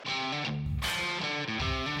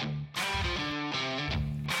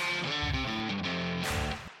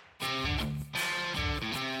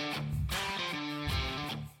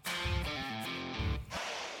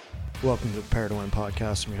Welcome to the Prepare to Win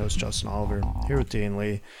podcast. I'm your host, Justin Oliver, here with Dean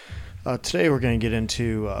Lee. Today we're going to get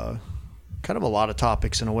into kind of a lot of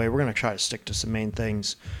topics in a way. We're going to try to stick to some main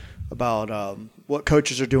things about what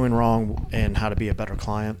coaches are doing wrong and how to be a better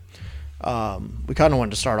client. We kind of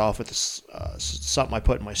wanted to start off with this, something I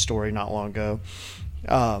put in my story not long ago.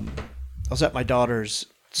 I was at my daughter's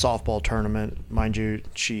softball tournament. Mind you,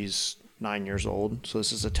 she's 9 years old, so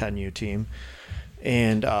this is a 10U team.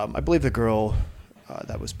 And I believe the girl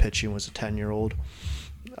that was pitching was a 10-year-old.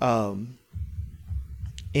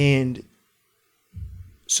 And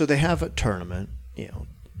so they have a tournament,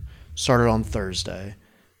 started on Thursday.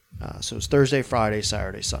 So it was Thursday, Friday,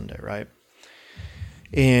 Saturday, Sunday, right?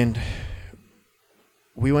 And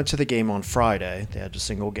we went to the game on Friday. They had a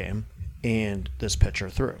single game, and this pitcher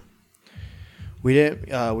threw. We didn't.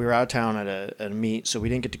 We were out of town at a meet, so we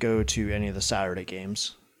didn't get to go to any of the Saturday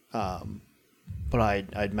games. But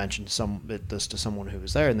I'd mentioned this to someone who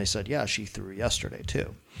was there, and they said, yeah, she threw yesterday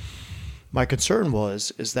too. My concern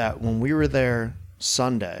is that when we were there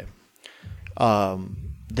Sunday,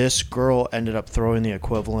 this girl ended up throwing the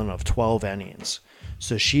equivalent of 12 innings.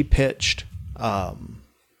 So she pitched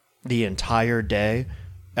the entire day,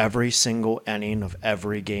 every single inning of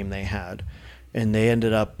every game they had. And they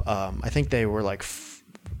ended up, I think they were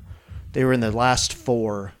they were in the last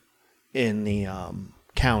four in the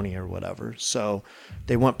county or whatever. So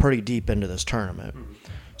they went pretty deep into this tournament.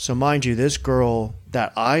 So mind you, this girl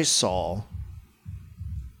that I saw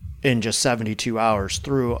in just 72 hours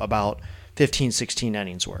threw about 15, 16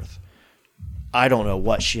 innings worth. I don't know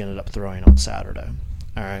what she ended up throwing on Saturday.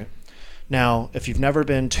 All right. Now, if you've never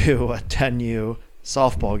been to a 10U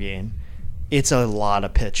softball game, it's a lot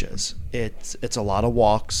of pitches. It's a lot of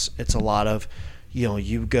walks. It's a lot of,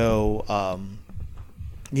 you go,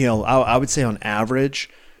 I would say on average,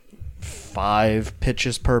 5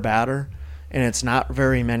 pitches per batter, and it's not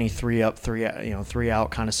very many three out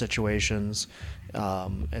kind of situations.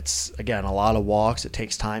 It's, again, a lot of walks. It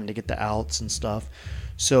takes time to get the outs and stuff.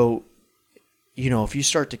 So, if you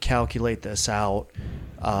start to calculate this out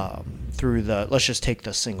through let's just take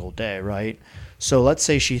the single day, right? So let's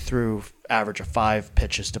say she threw average of 5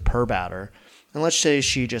 pitches to per batter, and let's say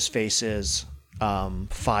she just faces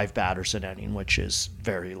 5 batters an inning, which is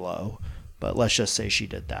very low. But let's just say she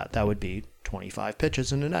did that. That would be 25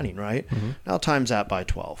 pitches in an inning, right? Mm-hmm. Now times that by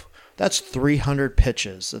 12. That's 300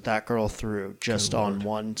 pitches that girl threw just on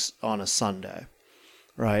a Sunday,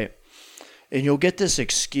 right? And you'll get this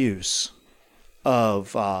excuse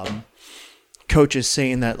of coaches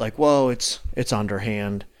saying that, like, well, it's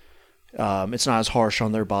underhand. It's not as harsh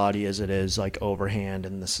on their body as it is like overhand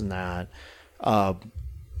and this and that.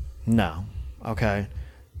 No. Okay.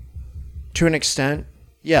 To an extent,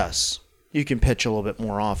 yes, you can pitch a little bit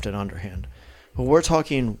more often underhand. But we're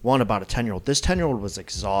talking about a 10-year-old. This 10-year-old was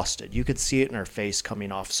exhausted. You could see it in her face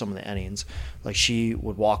coming off some of the innings. Like, she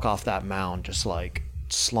would walk off that mound just like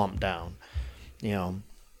slumped down,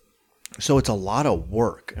 So it's a lot of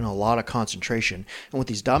work and a lot of concentration. And what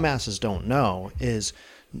these dumbasses don't know is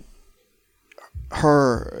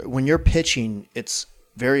when you're pitching, it's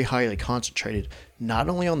very highly concentrated, not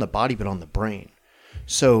only on the body, but on the brain.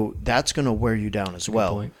 So that's going to wear you down as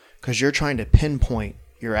well, because you're trying to pinpoint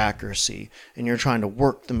your accuracy and you're trying to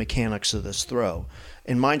work the mechanics of this throw.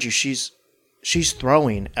 And mind you, she's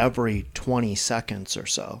throwing every 20 seconds or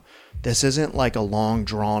so. This isn't like a long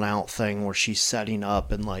drawn out thing where she's setting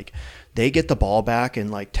up and like they get the ball back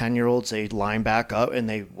and like 10-year-olds, they line back up and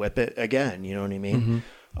they whip it again. You know what I mean?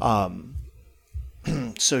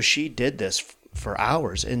 Mm-hmm. So she did this for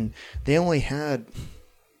hours, and they only had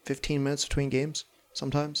 15 minutes between games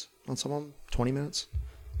sometimes on some of them, 20 minutes.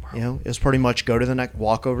 Wow. It was pretty much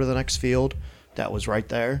walk over to the next field that was right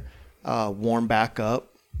there, warm back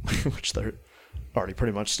up, which they're already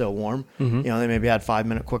pretty much still warm. Mm-hmm. They maybe had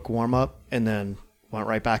 5-minute quick warm up and then went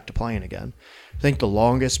right back to playing again. I think the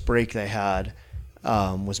longest break they had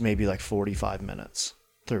was maybe like 45 minutes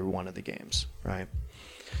through one of the games, right?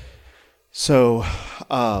 So,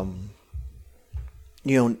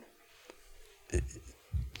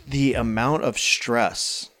 the amount of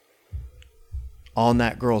stress on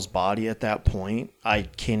that girl's body at that point, I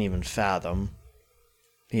can't even fathom,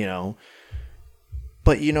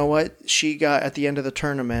 But you know what? She got, at the end of the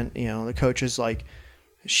tournament, the coaches, like,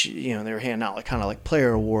 they were handing out kind of like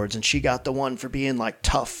player awards, and she got the one for being like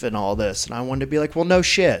tough and all this. And I wanted to be like, well, no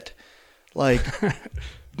shit. Like,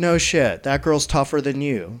 no shit. That girl's tougher than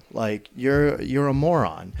you. Like, you're a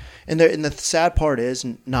moron. And the sad part is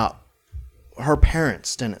her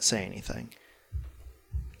parents didn't say anything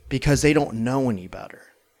because they don't know any better.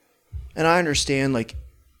 And I understand, like,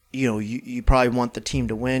 you probably want the team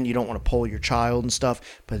to win. You don't want to pull your child and stuff.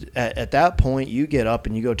 But at that point, you get up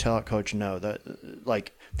and you go tell a coach, no, that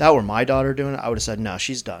like if that were my daughter doing it, I would have said, no,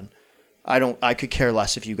 she's done. I could care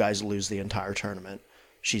less if you guys lose the entire tournament.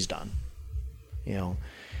 She's done.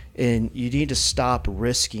 And you need to stop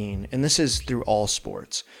risking, and this is through all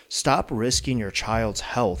sports, stop risking your child's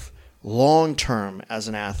health long term as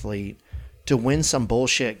an athlete to win some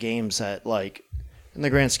bullshit games that, like, in the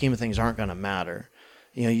grand scheme of things, aren't going to matter.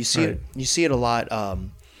 You see Right. You see it a lot.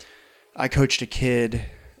 I coached a kid.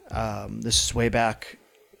 This is way back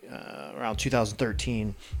around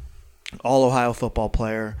 2013. All Ohio football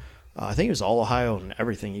player. I think he was all Ohio in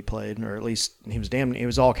everything he played, or at least he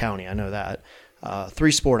was all county. I know that.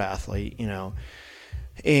 3-sport athlete,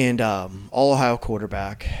 and all Ohio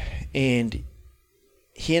quarterback, and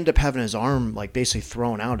he ended up having his arm like basically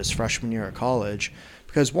thrown out his freshman year of college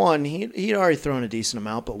because one, he'd already thrown a decent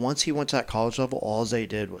amount, but once he went to that college level, all they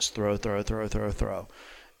did was throw,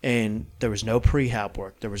 and there was no prehab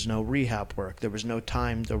work, there was no rehab work, there was no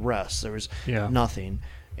time to rest, there was nothing,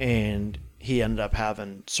 and he ended up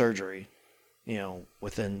having surgery,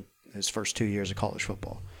 within his first 2 years of college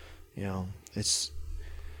football. You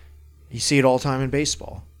see it all the time in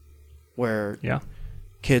baseball, where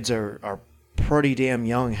kids are pretty damn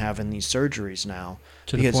young having these surgeries now.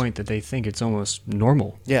 To the point that they think it's almost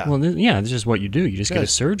normal. Yeah. Well, this is what you do. You just get a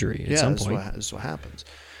surgery at some point. This is what happens.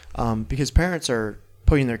 Because parents are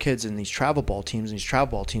putting their kids in these travel ball teams, and these travel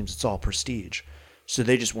ball teams, it's all prestige. So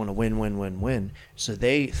they just want to win. So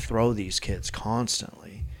they throw these kids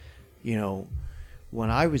constantly. When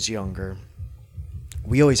I was younger,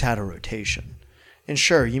 we always had a rotation. And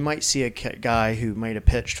sure, you might see a guy who might have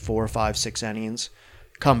pitched 4, 5, 6 innings,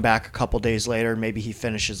 come back a couple days later, maybe he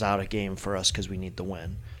finishes out a game for us because we need the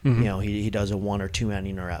win. Mm-hmm. He does a 1 or 2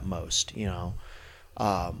 inninger at most.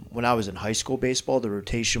 When I was in high school baseball, the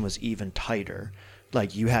rotation was even tighter.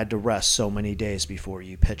 Like you had to rest so many days before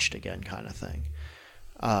you pitched again, kind of thing.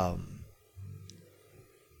 I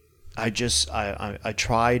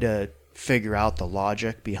try to figure out the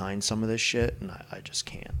logic behind some of this shit, and I just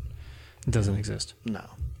can't. It doesn't exist. No.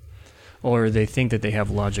 Or they think that they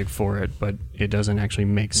have logic for it, but it doesn't actually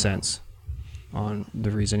make sense on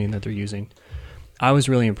the reasoning that they're using. I was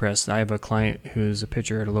really impressed. I have a client who's a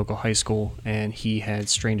pitcher at a local high school, and he had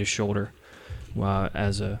strained his shoulder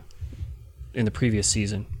in the previous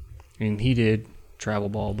season. And he did travel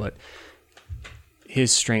ball, but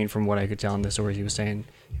his strain, from what I could tell in the stories he was saying,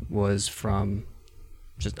 was from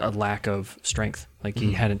just a lack of strength. Like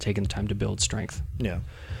he hadn't taken the time to build strength. Yeah.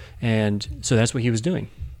 And so that's what he was doing.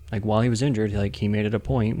 Like while he was injured, like he made it a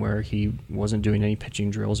point where he wasn't doing any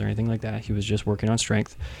pitching drills or anything like that. He was just working on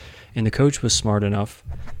strength. And the coach was smart enough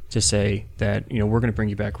to say that, we're going to bring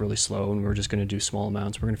you back really slow and we're just going to do small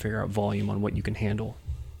amounts. We're going to figure out volume on what you can handle.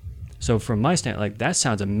 So from my standpoint, like that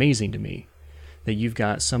sounds amazing to me, that you've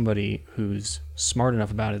got somebody who's smart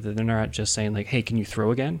enough about it that they're not just saying like, hey, can you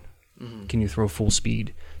throw again? Mm-hmm. Can you throw full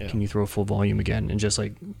speed? Yeah. Can you throw full volume again? And just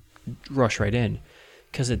like rush right in.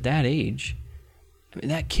 Because at that age,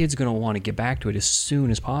 that kid's going to want to get back to it as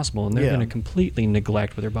soon as possible, and they're going to completely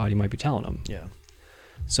neglect what their body might be telling them. Yeah.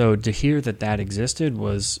 So to hear that existed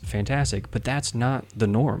was fantastic, but that's not the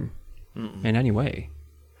norm in any way.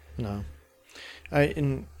 No.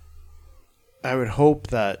 I would hope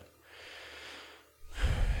that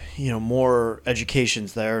more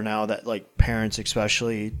education's there now, that like parents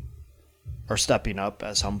especially are stepping up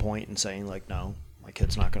at some point and saying like, no, my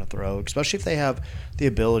kid's not going to throw, especially if they have the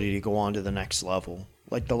ability to go on to the next level.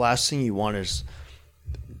 Like the last thing you want is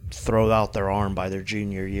throw out their arm by their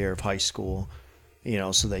junior year of high school,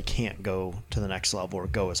 so they can't go to the next level or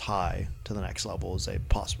go as high to the next level as they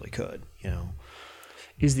possibly could,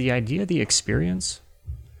 Is the idea the experience?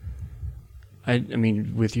 I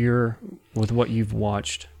mean, with what you've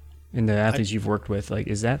watched and the athletes you've worked with, like,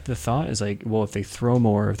 is that the thought? Is like, well, if they throw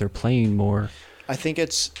more, if they're playing more. I think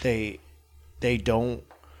it's they feel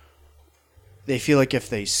like if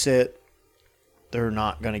they sit, they're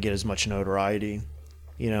not going to get as much notoriety,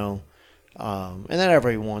 and then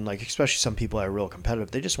everyone, like, especially some people that are real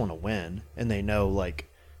competitive, they just want to win, and they know, like,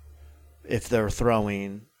 if they're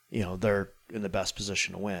throwing, they're in the best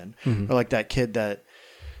position to win. Mm-hmm. Or like that kid that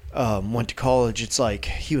went to college, it's like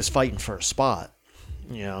he was fighting for a spot,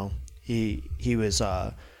 he was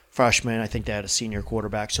freshman. I think they had a senior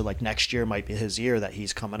quarterback, so like next year might be his year that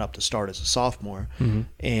he's coming up to start as a sophomore. Mm-hmm.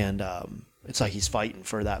 And it's like he's fighting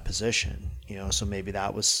for that position, so maybe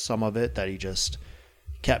that was some of it, that he just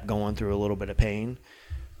kept going through a little bit of pain.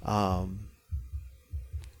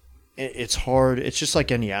 It's hard. It's just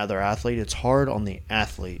like any other athlete. It's hard on the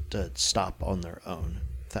athlete to stop on their own,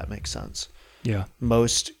 if that makes sense. Yeah.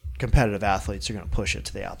 Most competitive athletes are going to push it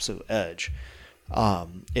to the absolute edge.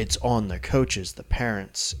 It's on the coaches, the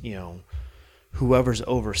parents, whoever's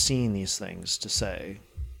overseeing these things to say,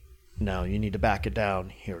 no, you need to back it down.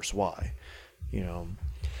 Here's why. So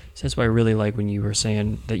that's why I really like when you were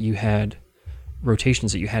saying that you had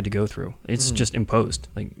rotations that you had to go through. It's just imposed.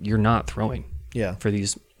 Like, you're not throwing for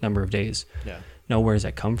these number of days. Yeah. Now, where does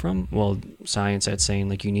that come from? Well, science that's saying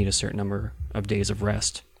like you need a certain number of days of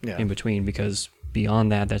rest in between, because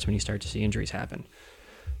beyond that, that's when you start to see injuries happen.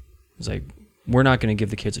 It's like, we're not going to give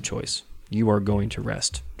the kids a choice. You are going to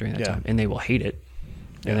rest during that time, and they will hate it,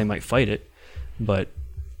 and they might fight it, but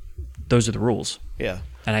those are the rules. Yeah.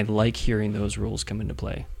 And I like hearing those rules come into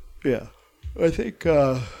play. Yeah. I think,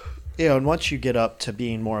 and once you get up to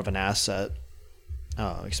being more of an asset,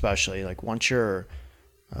 especially like once you're,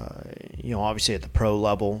 obviously at the pro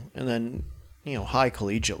level, and then, high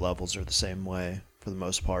collegiate levels are the same way for the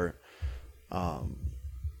most part.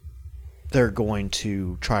 They're going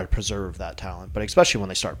to try to preserve that talent, but especially when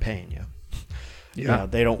they start paying you. Yeah.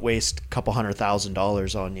 They don't waste a couple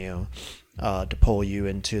 $100,000 on you to pull you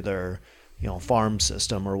into their, farm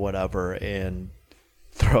system or whatever and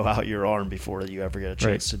throw out your arm before you ever get a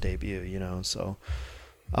chance to debut, So,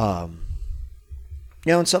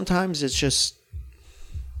 and sometimes it's just,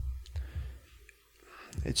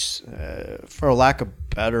 for a lack of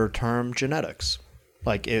better term, genetics.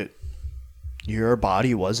 Like your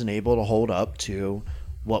body wasn't able to hold up to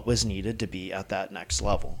what was needed to be at that next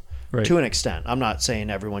level. Right. To an extent. I'm not saying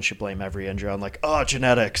everyone should blame every injury on like, oh,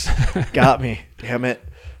 genetics got me, damn it.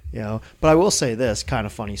 But I will say this kind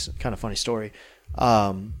of funny story.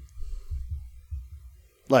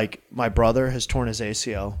 Like my brother has torn his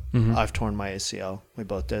ACL. I've torn my ACL. We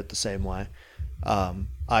both did it the same way.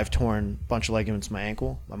 I've torn a bunch of ligaments in my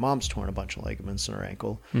ankle. My mom's torn a bunch of ligaments in her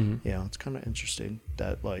ankle. It's kind of interesting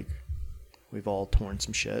that like we've all torn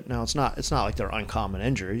some shit. Now it's not like they're uncommon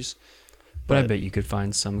injuries. But I bet you could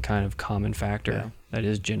find some kind of common factor that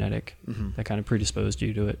is genetic that kind of predisposed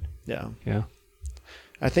you to it. Yeah. Yeah.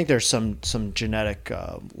 I think there's some genetic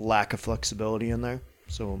lack of flexibility in there.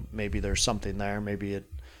 So maybe there's something there. Maybe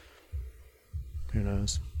who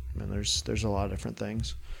knows? I mean, there's a lot of different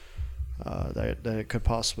things that it could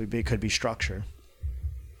possibly be. It could be structure.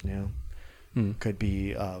 Could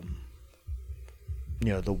be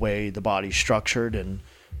the way the body's structured and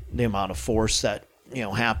the amount of force that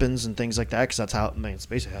happens and things like that, because that's how it's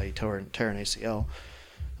basically how you tear an ACL.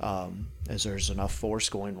 Is there's enough force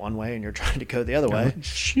going one way and you're trying to go the other way,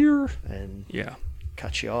 sheer, and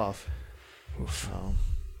cut you off.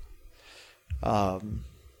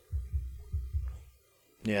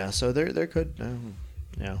 So there could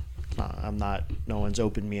I'm not. No one's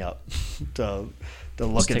opened me up to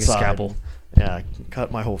look inside. Take a scalpel.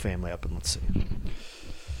 Cut my whole family up and let's see.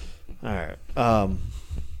 All right.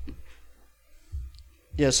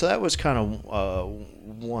 So that was kind of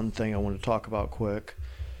one thing I wanted to talk about quick.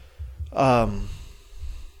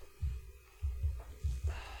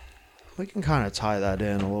 We can kind of tie that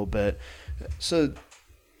in a little bit. So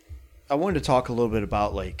I wanted to talk a little bit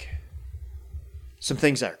about like some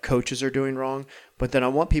things that coaches are doing wrong, but then I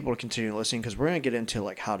want people to continue listening because we're going to get into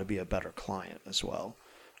like how to be a better client as well.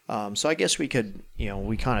 So I guess we could,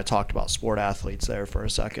 we kind of talked about sport athletes there for a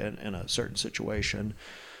second in a certain situation.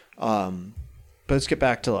 But let's get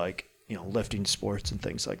back to like, lifting sports and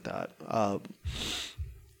things like that.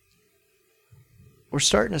 We're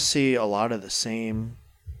starting to see a lot of the same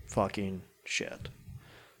fucking shit.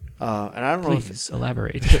 And I don't know if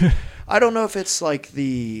elaborate. I don't know if it's like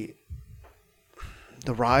the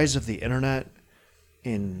rise of the internet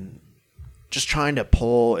in just trying to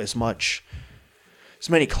pull as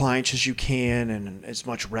many clients as you can and as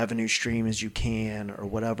much revenue stream as you can or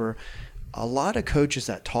whatever. A lot of coaches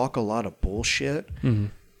that talk a lot of bullshit,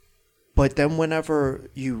 but then whenever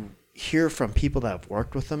you hear from people that have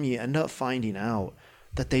worked with them, you end up finding out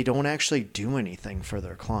that they don't actually do anything for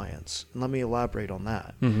their clients. And let me elaborate on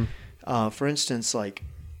that. For instance, like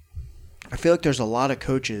I feel like there's a lot of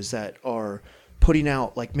coaches that are putting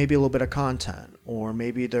out like maybe a little bit of content, or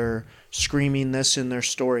maybe they're screaming this in their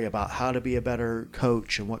story about how to be a better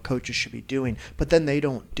coach and what coaches should be doing, but then they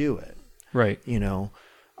don't do it. Right.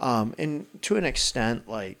 And to an extent,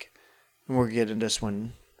 like, and we'll get into this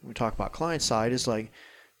when we talk about client side, is like,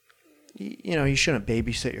 you shouldn't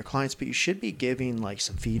babysit your clients, but you should be giving like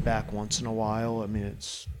some feedback once in a while. I mean,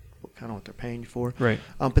 it's kind of what they're paying you for. Right.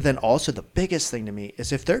 But then also the biggest thing to me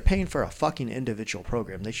is if they're paying for a fucking individual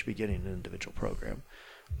program, they should be getting an individual program.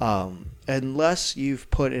 Unless you've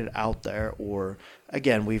put it out there, or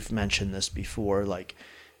again, we've mentioned this before, like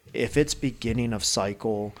if it's beginning of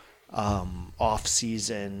cycle, off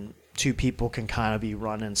season, two people can kind of be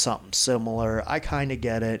running something similar. I kind of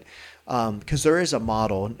get it because there is a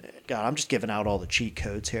model. God, I'm just giving out all the cheat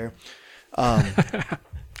codes here.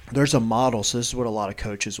 There's a model. So this is what a lot of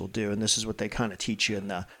coaches will do, and this is what they kind of teach you in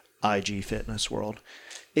the IG fitness world,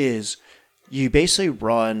 is you basically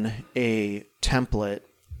run a template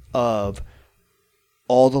of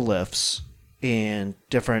all the lifts and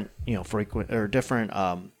different, frequent or different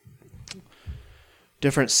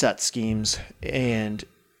set schemes, and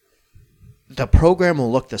the program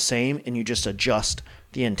will look the same, and you just adjust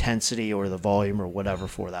the intensity or the volume or whatever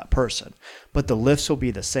for that person. But the lifts will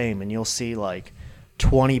be the same, and you'll see like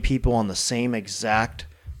 20 people on the same exact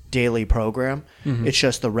daily program. Mm-hmm. It's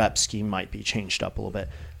just the rep scheme might be changed up a little bit.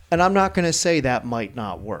 And I'm not going to say that might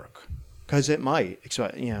not work, because it might.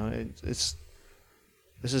 This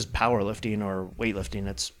is powerlifting or weightlifting.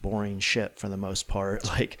 It's boring shit for the most part.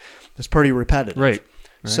 Like, it's pretty repetitive. Right.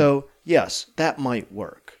 So, yes, that might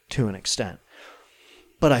work to an extent.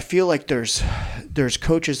 But I feel like there's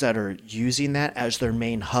coaches that are using that as their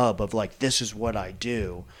main hub of like, this is what I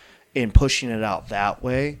do, and pushing it out that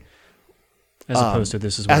way. As opposed to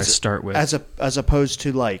this is what I start with. As opposed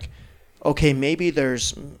to like, okay, maybe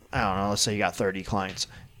there's, I don't know, let's say you got 30 clients,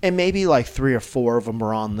 and maybe like 3 or 4 of them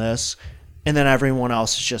are on this, and then everyone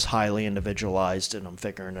else is just highly individualized, and I'm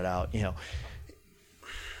figuring it out,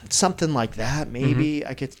 Something like that, maybe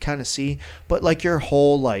I could kind of see. But like your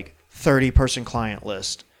whole like 30-person client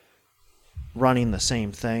list running the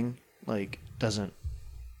same thing, like doesn't,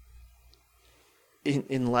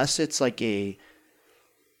 unless it's like a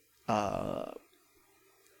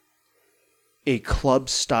club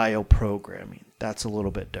style programming, that's a little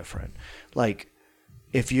bit different. Like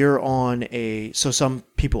if you're on so some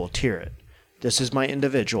people will tier it. This is my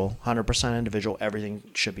individual, 100% individual, everything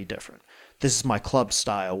should be different. This is my club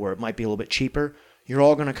style, where it might be a little bit cheaper. You're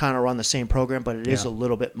all going to kind of run the same program, but it is a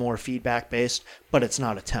little bit more feedback based, but it's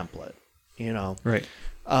not a template, Right.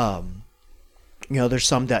 There's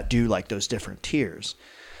some that do like those different tiers.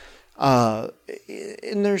 And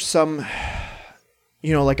there's some,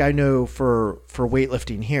 like I know for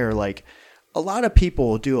weightlifting here, like a lot of people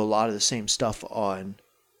will do a lot of the same stuff on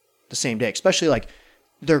the same day, especially like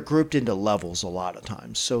they're grouped into levels a lot of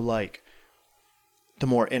times. So like the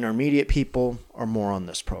more intermediate people are more on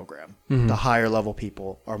this program. Mm-hmm. The higher level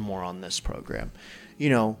people are more on this program,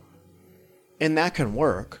 and that can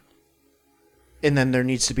work. And then there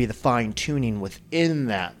needs to be the fine tuning within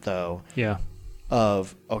that though. Yeah.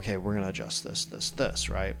 Of, okay, we're going to adjust this,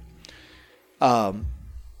 right? And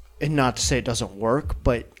not to say it doesn't work,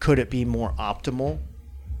 but could it be more optimal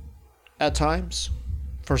at times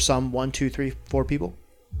for some 1, 2, 3, 4 people?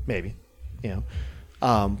 Maybe,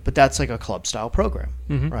 but that's like a club style program,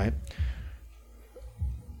 right?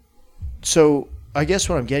 So I guess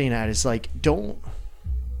what I'm getting at is like, don't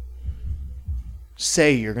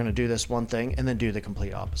say you're going to do this one thing and then do the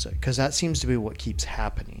complete opposite, because that seems to be what keeps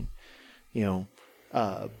happening.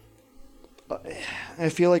 I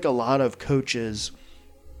feel like a lot of coaches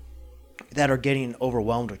that are getting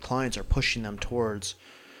overwhelmed with clients are pushing them towards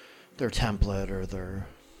their template or their,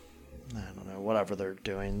 I don't know, whatever they're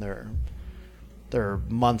doing, their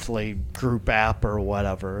monthly group app or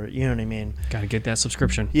whatever. You know what I mean? Got to get that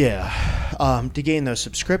subscription. Yeah. To gain those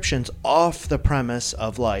subscriptions off the premise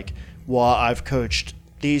of like, well, I've coached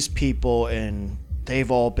these people and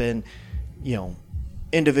they've all been,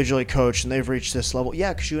 individually coached and they've reached this level.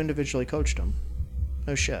 Yeah, because you individually coached them.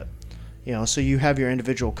 No shit. So you have your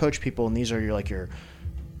individual coach people, and these are your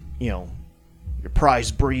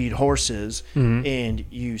prize breed horses, and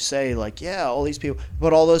you say like, yeah, all these people,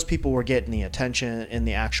 but all those people were getting the attention in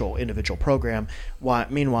the actual individual program.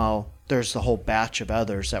 Meanwhile, there's the whole batch of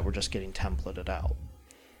others that were just getting templated out.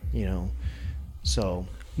 So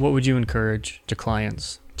what would you encourage to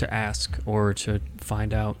clients to ask or to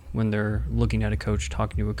find out when they're looking at a coach,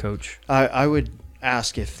 talking to a coach? I would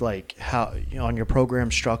ask if like how on your program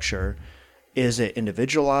structure, is it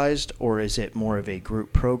individualized or is it more of a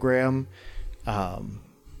group program?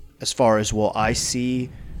 As far as, will I see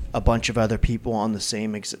a bunch of other people on the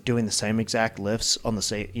same doing the same exact lifts on the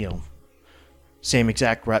same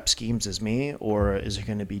exact rep schemes as me, or is it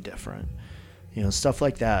going to be different? Stuff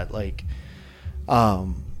like that. Like,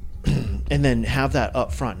 and then have that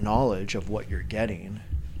upfront knowledge of what you're getting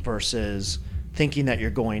versus thinking that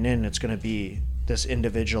you're going in, it's going to be this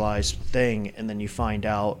individualized thing, and then you find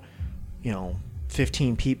out,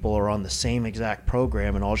 15 people are on the same exact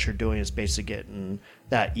program, and all you're doing is basically getting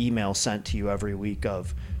that email sent to you every week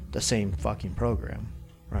of the same fucking program,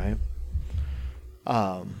 right?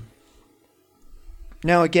 Now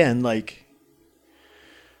again, like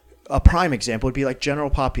a prime example would be like general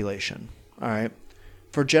population. All right.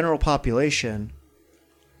 for general population,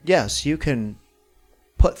 yes, you can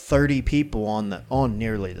put 30 people on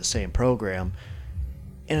nearly the same program,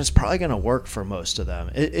 and it's probably going to work for most of them.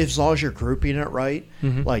 As long as you're grouping it right,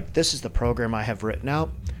 like this is the program I have written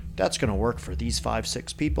out, that's going to work for these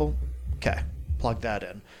 5-6 people. Okay, plug that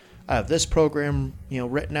in. I have this program,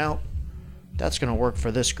 written out. That's going to work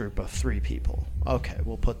for this group of 3 people. Okay,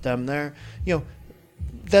 we'll put them there.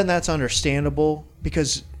 Then that's understandable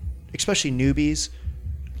because, especially newbies,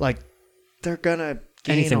 like they're gonna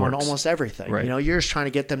gain Anything on works. almost everything. Right. You're just trying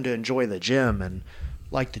to get them to enjoy the gym and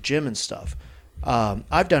like the gym and stuff.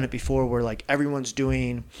 I've done it before where like everyone's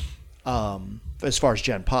doing, as far as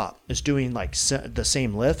Gen Pop, is doing like the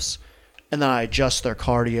same lifts, and then I adjust their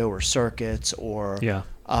cardio or circuits, or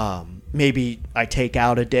maybe I take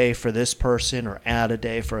out a day for this person or add a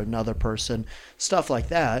day for another person, stuff like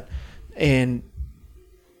that. And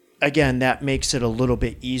again, that makes it a little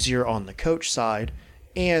bit easier on the coach side,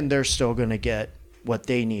 and they're still going to get what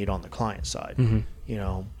they need on the client side,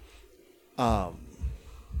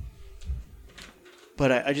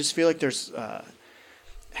 But I just feel like there's,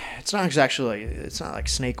 it's not like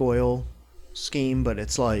snake oil scheme, but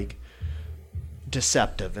it's like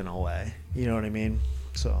deceptive in a way. You know what I mean?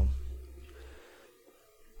 So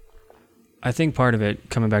I think part of it,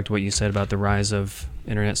 coming back to what you said about the rise of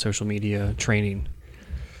internet social media training,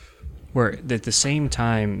 where at the same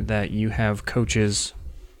time that you have coaches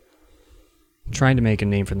trying to make a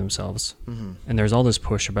name for themselves, and there's all this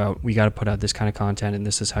push about we got to put out this kind of content and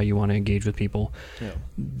this is how you want to engage with people.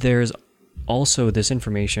 There's also this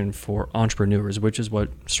information for entrepreneurs, which is what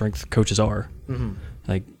strength coaches are.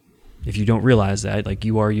 Like, if you don't realize that, like,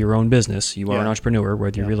 you are your own business, you are an entrepreneur,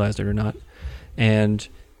 whether you realize it or not. And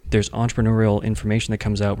there's entrepreneurial information that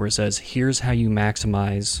comes out where it says, here's how you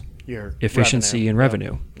maximize your efficiency and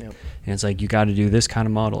revenue. Yep. And it's like, you got to do this kind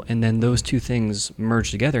of model. And then those two things merge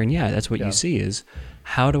together. And that's what you see is,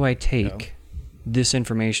 how do I take this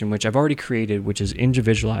information, which I've already created, which is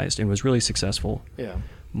individualized and was really successful,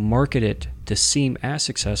 market it to seem as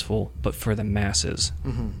successful, but for the masses.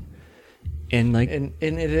 And like, and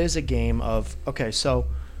it is a game of, okay, so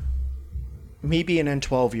me being in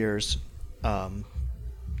 12 years,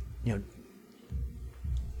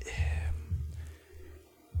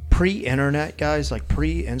 pre-internet, guys, like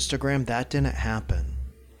pre-Instagram, that didn't happen.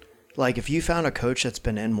 Like, if you found a coach that's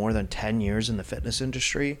been in more than 10 years in the fitness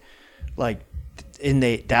industry, like,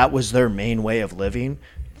 that was their main way of living,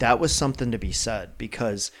 that was something to be said,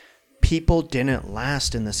 because people didn't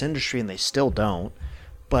last in this industry, and they still don't,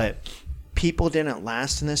 but people didn't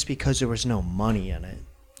last in this because there was no money in it,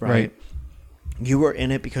 right? You were in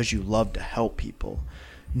it because you loved to help people.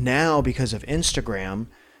 Now, because of Instagram,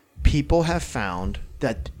 people have found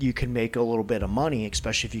that you can make a little bit of money,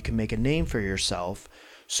 especially if you can make a name for yourself.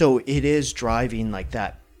 So it is driving like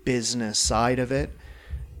that business side of it.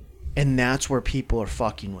 And that's where people are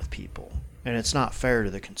fucking with people. And it's not fair to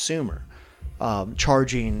the consumer.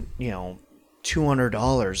 Charging,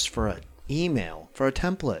 $200 for an email, for a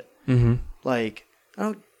template. Like, I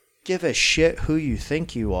don't give a shit who you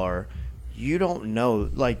think you are. You don't know,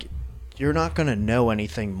 like, you're not going to know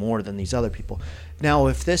anything more than these other people. Now,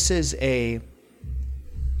 if this is I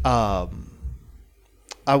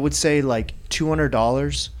would say like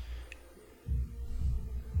 $200,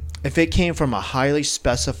 if it came from a highly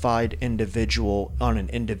specified individual on an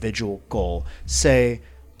individual goal, say,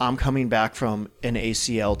 I'm coming back from an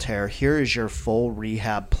ACL tear, here is your full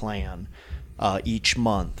rehab plan each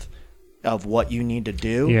month of what you need to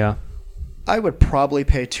do. I would probably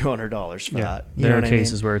pay $200 for that. There are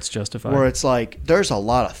cases where it's justified. Where it's like, there's a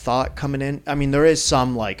lot of thought coming in. I mean, there is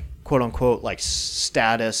some like, quote unquote, like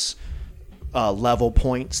status level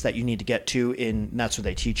points that you need to get to, and that's what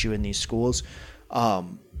they teach you in these schools. But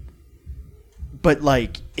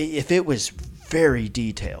like, if it was very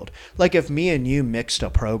detailed, like if me and you mixed a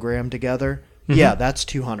program together, that's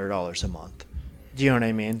 $200 a month. Do you know what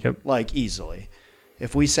I mean? Like, easily.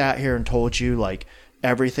 If we sat here and told you like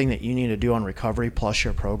everything that you need to do on recovery plus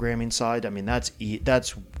your programming side, I mean, that's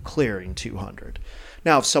clearing $200.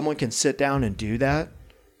 Now, if someone can sit down and do that,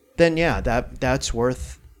 then that's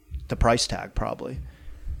worth the price tag probably.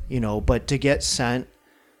 But to get sent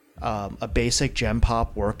a basic Gen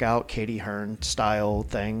Pop workout, Katie Hearn style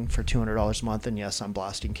thing for $200 a month, and yes, I'm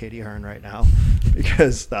blasting Katie Hearn right now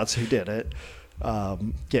because that's who did it.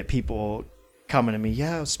 Get people coming to me,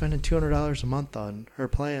 I was spending $200 a month on her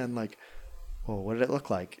plan. Like, well, what did it look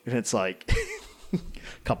like? And it's like a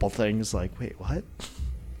couple things like, wait, what?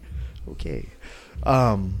 Okay.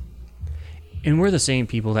 And we're the same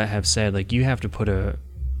people that have said, like, you have to put a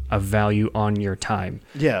value on your time.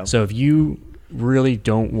 Yeah. So if you really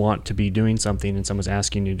don't want to be doing something and someone's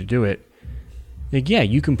asking you to do it, like, yeah,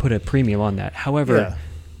 you can put a premium on that. However,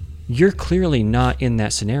 you're clearly not in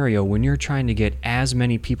that scenario when you're trying to get as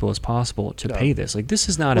many people as possible to pay this. Like, this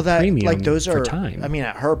is not a premium like those for are, time. I mean,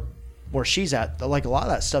 at her, where she's at, like a lot of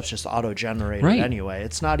that stuff's just auto-generated anyway.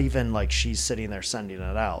 It's not even like she's sitting there sending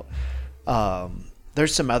it out.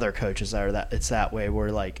 There's some other coaches that it's that way,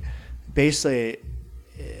 where like basically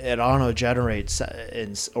it auto-generates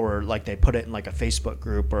or like they put it in like a Facebook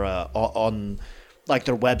group or on like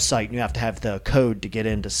their website, and you have to have the code to get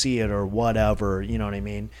in to see it or whatever, you know what I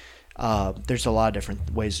mean? There's a lot of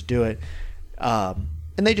different ways to do it. And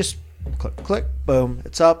they just click, boom,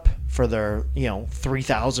 it's up for their,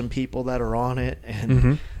 3,000 people that are on it.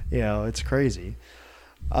 And, it's crazy.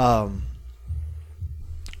 But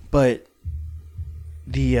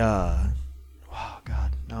the, oh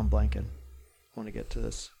God, now I'm blanking. I want to get to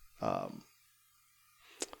this. There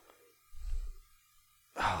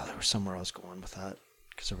was somewhere I was going with that,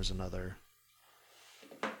 because there was another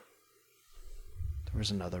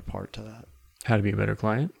part to that. How to be a better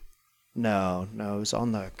client? No, it was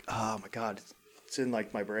on the, oh my God, it's in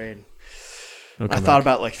like my brain. Okay, I thought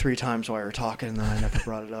about it like 3 times while we were talking, and then I never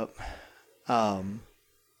brought it up.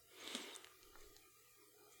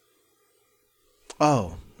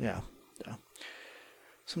 Oh, yeah.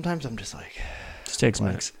 Sometimes I'm just like... Just takes a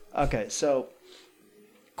minute. Okay, so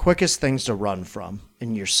quickest things to run from,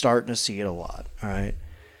 and you're starting to see it a lot, all right?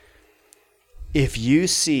 If you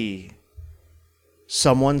see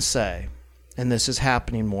someone say, and this is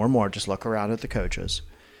happening more and more, just look around at the coaches.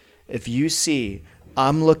 If you see,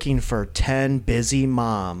 I'm looking for 10 busy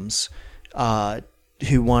moms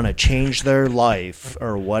who want to change their life,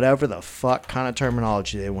 or whatever the fuck kind of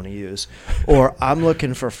terminology they want to use, or I'm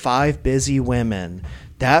looking for 5 busy women,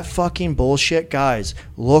 that fucking bullshit, guys,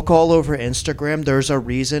 look all over Instagram. There's a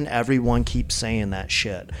reason everyone keeps saying that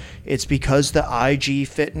shit. It's because the IG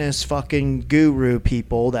fitness fucking guru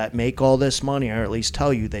people that make all this money, or at least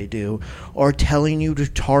tell you they do, are telling you to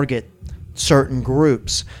target certain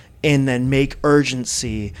groups and then make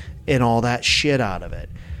urgency and all that shit out of it.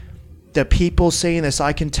 The people saying this,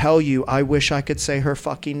 I can tell you, I wish I could say her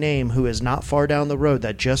fucking name, who is not far down the road,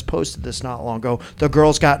 that just posted this not long ago. The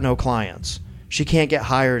girl's got no clients. She can't get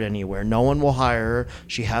hired anywhere. No one will hire her.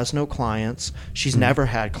 She has no clients. She's never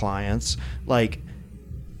had clients. Like,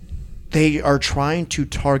 they are trying to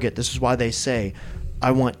target. This is why they say,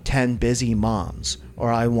 I want 10 busy moms,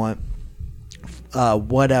 or I want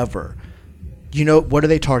whatever. What are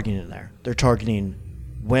they targeting in there? They're targeting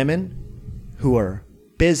women who are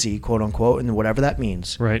busy, quote unquote, and whatever that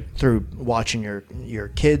means. Right. Through watching your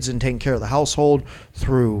kids and taking care of the household,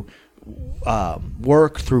 through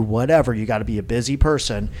work, through whatever. You got to be a busy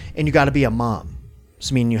person, and you got to be a mom.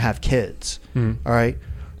 So, mean you have kids. All right.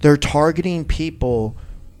 They're targeting people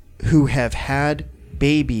who have had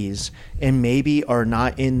babies and maybe are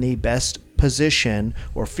not in the best position,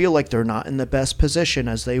 or feel like they're not in the best position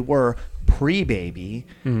as they were pre-baby,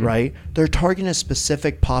 right? They're targeting a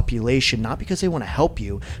specific population, not because they want to help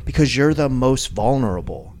you, because you're the most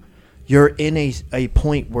vulnerable. You're in a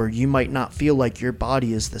point where you might not feel like your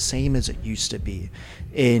body is the same as it used to be.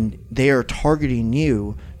 And they are targeting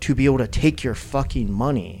you to be able to take your fucking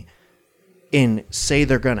money and say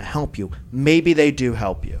they're going to help you. Maybe they do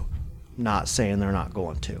help you. Not saying they're not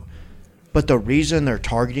going to. But the reason they're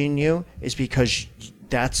targeting you is because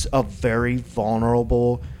that's a very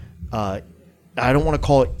vulnerable, I don't want to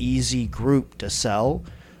call it easy group to sell,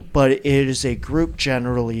 but it is a group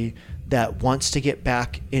generally that wants to get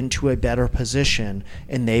back into a better position,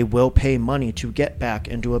 and they will pay money to get back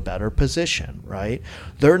into a better position, right?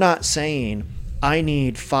 They're not saying, I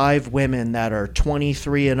need 5 women that are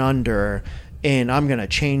 23 and under, and I'm going to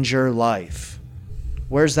change your life.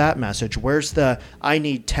 Where's that message? Where's the, I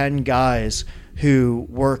need 10 guys who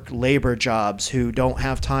work labor jobs who don't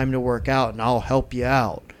have time to work out, and I'll help you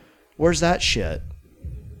out? Where's that shit?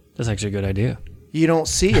 That's actually a good idea. You don't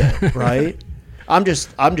see it, right? I'm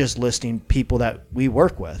just listing people that we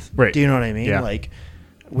work with. Right. Do you know what I mean? Yeah. Like,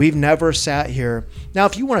 we've never sat here. Now,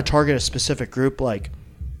 if you want to target a specific group, like,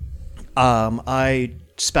 I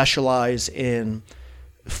specialize in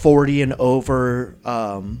 40 and over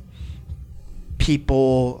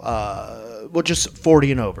people, just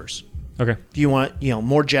 40 and overs. Okay. If you want,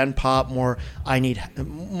 more Gen Pop, more, I need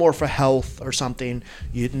more for health or something,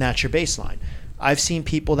 and that's your baseline. I've seen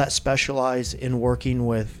people that specialize in working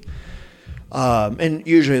with, and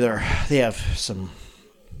usually they have some,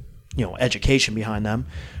 education behind them,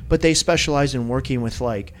 but they specialize in working with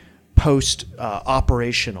like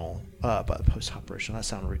post-operational,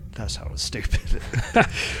 that sounded stupid.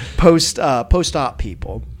 Post-op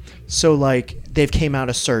people. So like they've came out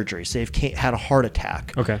of surgery, so they've had a heart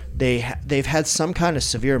attack. Okay. They've had some kind of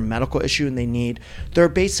severe medical issue, and they're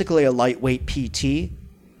basically a lightweight PT,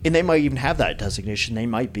 and they might even have that designation. They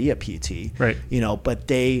might be a PT, Right. But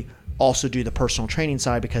they also do the personal training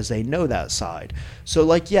side because they know that side. So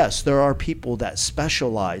like, yes, there are people that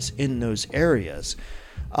specialize in those areas.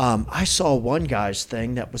 I saw one guy's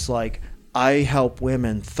thing that was like, I help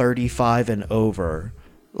women 35 and over,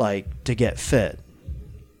 like, to get fit.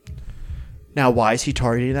 Now, why is he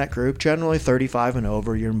targeting that group? Generally, 35 and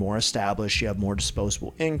over, you're more established, you have more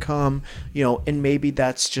disposable income, and maybe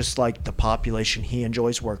that's just like the population he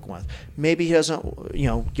enjoys working with. Maybe he doesn't,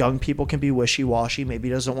 young people can be wishy-washy. Maybe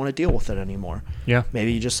he doesn't want to deal with it anymore. Yeah.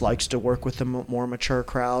 Maybe he just likes to work with a more mature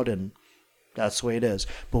crowd, and that's the way it is.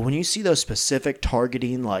 But when you see those specific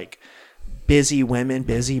targeting, like busy women,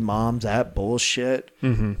 busy moms, that bullshit,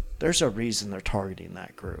 there's a reason they're targeting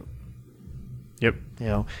that group. Yep.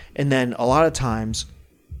 And then a lot of times,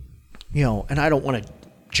 and I don't want to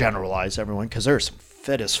generalize everyone because there's some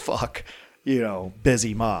fit as fuck,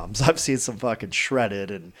 busy moms. I've seen some fucking shredded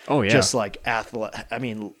and just like athlete. I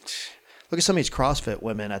mean, look at some of these CrossFit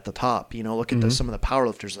women at the top, look at some of the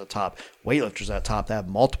powerlifters at the top, weightlifters at the top that have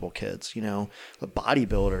multiple kids, the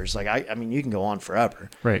bodybuilders. Like, I mean, you can go on forever.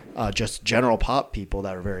 Right. Just general pop people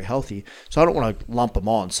that are very healthy. So I don't want to lump them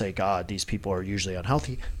all and say, God, these people are usually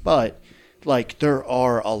unhealthy. But like, there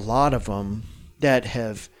are a lot of them that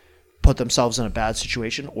have put themselves in a bad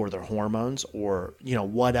situation, or their hormones, or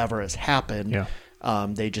whatever has happened. Yeah.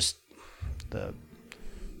 They just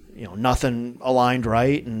nothing aligned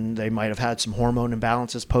right, and they might have had some hormone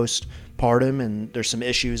imbalances postpartum, and there's some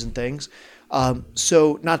issues and things.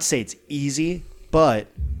 So not to say it's easy, but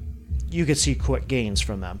you could see quick gains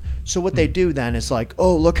from them. So what they do then is like,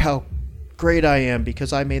 oh, look how great I am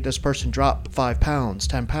because I made this person drop 5 pounds,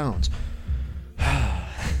 10 pounds.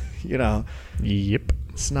 Yep.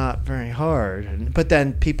 It's not very hard. But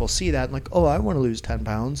then people see that and like, oh, I want to lose 10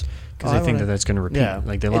 pounds. Because they think that's going to repeat. Yeah.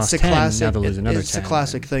 Like, they lost 10, now they'll lose another 10. It's a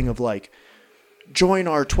classic thing of like, join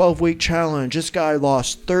our 12-week challenge. This guy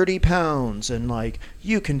lost 30 pounds, and like,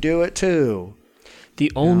 you can do it too.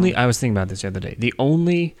 I was thinking about this the other day. The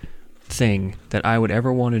only thing that I would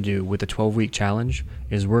ever want to do with the 12-week challenge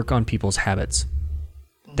is work on people's habits.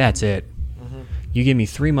 That's it. You give me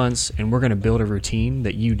 3 months, and we're going to build a routine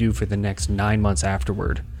that you do for the next 9 months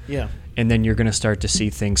afterward. Yeah. And then you're going to start to see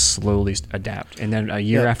things slowly adapt. And then a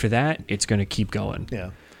year after that, it's going to keep going. Yeah.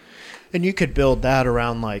 And you could build that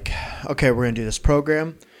around like, okay, we're going to do this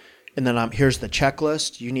program, and then here's the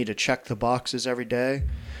checklist. You need to check the boxes every day.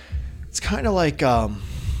 It's kind of like, I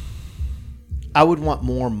would want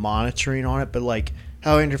more monitoring on it, but like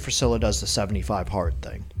how Andrew Frisella does the 75 hard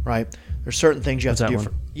thing, right? There's certain things you have to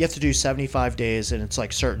do. You have to do 75 days, and it's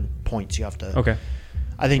like certain points you have to. Okay.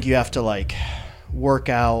 I think you have to like work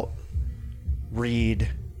out, read,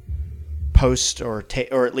 post, or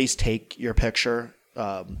at least take your picture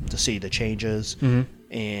to see the changes,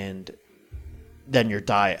 and then your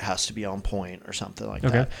diet has to be on point or something like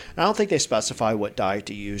that. And I don't think they specify what diet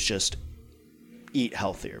to use. Just eat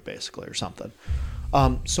healthier, basically, or something.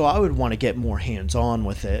 So I would want to get more hands-on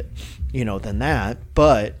with it, than that,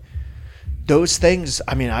 but. Those things,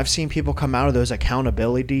 I mean, I've seen people come out of those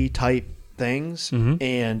accountability type things,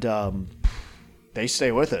 and they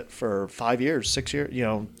stay with it for 5 years, 6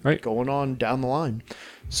 years, right. Going on down the line.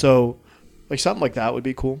 So, like, something like that would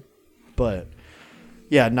be cool. But,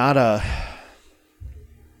 yeah,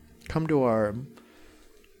 come to our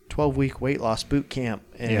 12-week weight loss boot camp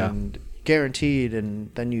and guaranteed,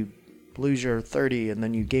 and then you lose your 30, and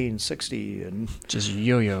then you gain 60, and just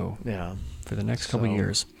yo-yo. Yeah. For the next couple of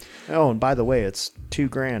years. Oh, and by the way, it's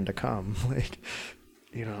 $2,000 to come. Like,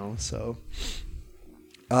 so.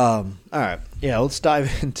 All right. Yeah, let's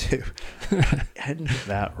dive into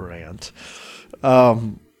that rant.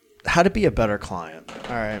 How to be a better client.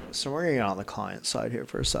 All right. So we're going to get on the client side here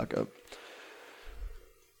for a second.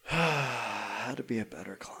 How to be a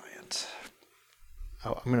better client.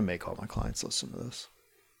 I'm going to make all my clients listen to this.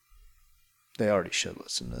 They already should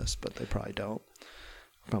listen to this, but they probably don't.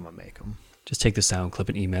 I'm going to make them. Just take the sound clip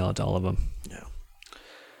and email it to all of them.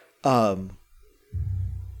 Yeah.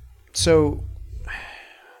 So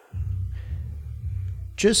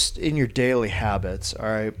just in your daily habits, all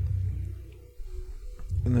right,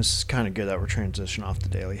 and this is kind of good that we're transitioning off the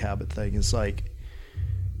daily habit thing, is like,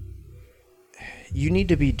 you need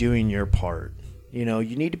to be doing your part. You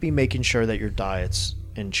need to be making sure that your diet's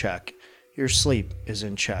in check. Your sleep is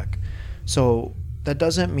in check. So that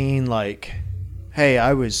doesn't mean like, hey,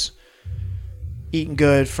 I was eating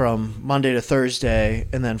good from Monday to Thursday,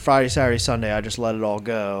 and then Friday, Saturday, Sunday, I just let it all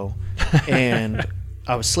go. And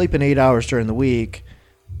I was sleeping 8 hours during the week,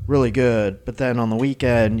 really good. But then on the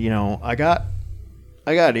weekend, I got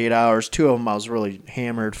 8 hours. 2 of them I was really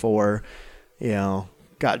hammered for,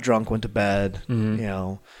 got drunk, went to bed,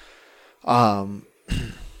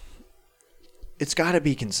 it's got to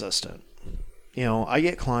be consistent. I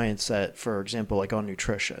get clients that, for example, like on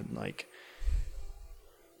nutrition, like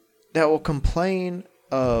that will complain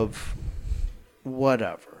of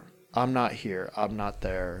whatever. I'm not here. I'm not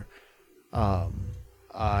there.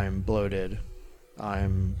 I'm bloated.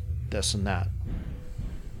 I'm this and that.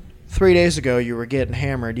 3 days ago, you were getting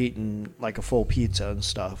hammered, eating like a full pizza and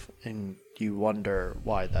stuff, and you wonder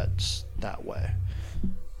why that's that way.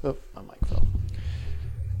 Oh, my mic fell.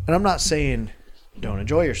 And I'm not saying don't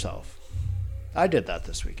enjoy yourself. I did that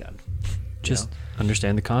this weekend. Just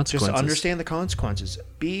understand the consequences. Just understand the consequences.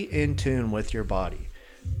 Be in tune with your body.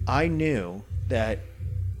 I knew that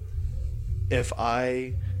if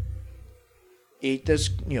I ate this,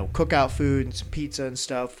 cookout food and some pizza and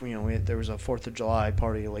stuff, there was a 4th of July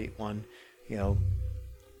party, a late one,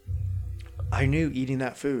 I knew eating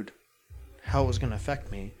that food, how it was going to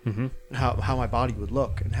affect me, and how my body would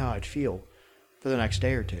look and how I'd feel for the next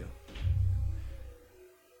day or two.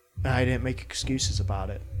 And I didn't make excuses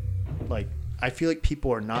about it. Like, I feel like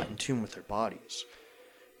people are not in tune with their bodies.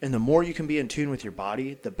 And the more you can be in tune with your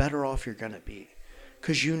body, the better off you're going to be.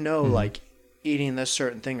 Because like, eating this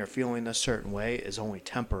certain thing or feeling this certain way is only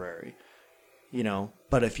temporary.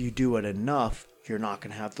 But if you do it enough, you're not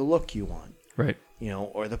going to have the look you want. Right.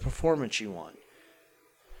 Or the performance you want.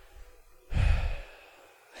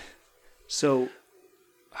 So,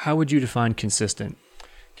 how would you define consistent?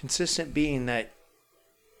 Consistent being that,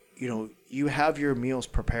 you have your meals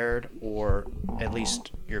prepared, or at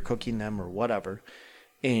least you're cooking them or whatever,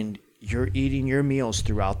 and you're eating your meals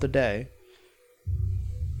throughout the day,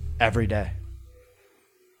 every day.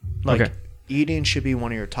 Like, eating should be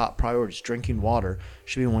one of your top priorities. Drinking water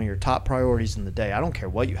should be one of your top priorities in the day. I don't care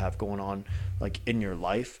what you have going on, like, in your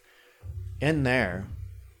life. In there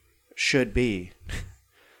should be,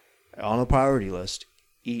 on the priority list,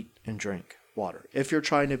 eat and drink water. If you're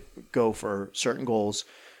trying to go for certain goals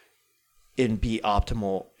and be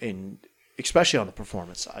optimal, especially on the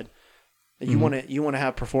performance side, you want to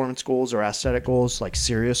have performance goals or aesthetic goals, like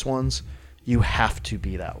serious ones, you have to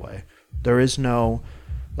be that way. There is no,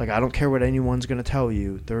 like, I don't care what anyone's going to tell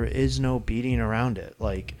you, there is no beating around it.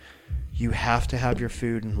 Like, you have to have your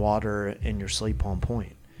food and water and your sleep on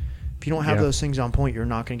point. If you don't have those things on point, you're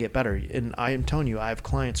not going to get better. And I am telling you, I have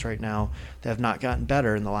clients right now that have not gotten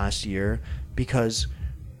better in the last year because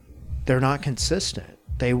they're not consistent.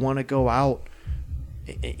 They want to go out,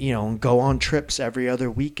 and go on trips every other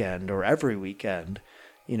weekend or every weekend,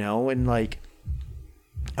 and like,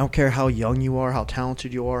 I don't care how young you are, how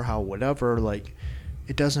talented you are, how whatever, like,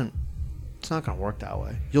 it's not going to work that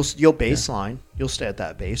way. You'll baseline, you'll stay at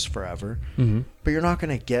that base forever, but you're not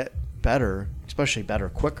going to get better, especially better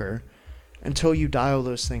quicker, until you dial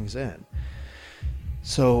those things in.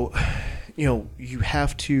 So, you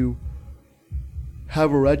have to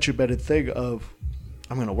have a regimented thing of,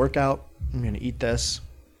 I'm going to work out, I'm going to eat this,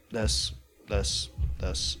 I'm going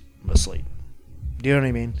to sleep. Do you know what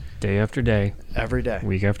I mean? Day after day. Every day.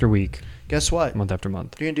 Week after week. Guess what? Month after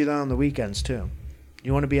month. You're going to do that on the weekends too.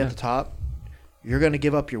 You want to be at the top? You're going to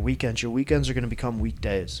give up your weekends. Your weekends are going to become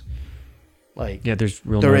weekdays. Like,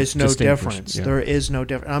 there is no difference. Yeah. There is no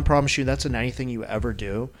difference. I promise you, that's in anything you ever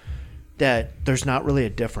do, that there's not really a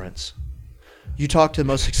difference. You talk to the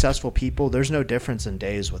most successful people, there's no difference in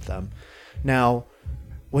days with them. Now,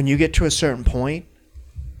 when you get to a certain point,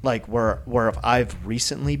 like where I've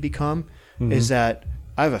recently become, is that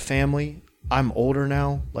I have a family. I'm older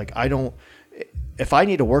now. Like, if I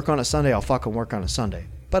need to work on a Sunday, I'll fucking work on a Sunday.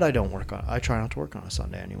 But I try not to work on a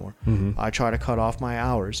Sunday anymore. I try to cut off my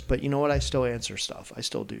hours. But you know what? I still answer stuff. I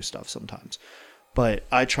still do stuff sometimes. But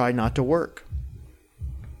I try not to work,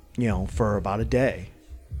 for about a day.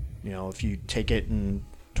 If you take it in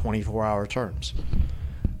 24-hour terms.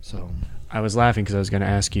 So I was laughing because I was going to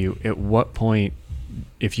ask you, at what point,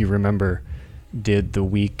 if you remember, did the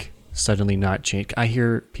week suddenly not change? I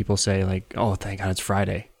hear people say, like, oh, thank God it's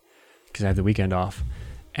Friday because I have the weekend off.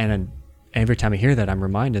 And every time I hear that, I'm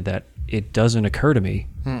reminded that it doesn't occur to me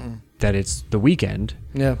that it's the weekend.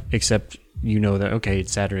 Yeah. Except that, okay,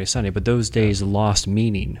 it's Saturday, Sunday. But those days lost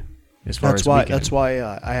meaning as far as weekend. That's why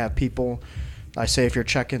I have people, I say if your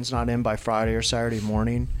check-in's not in by Friday or Saturday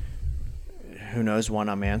morning, who knows when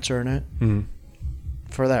I'm answering it.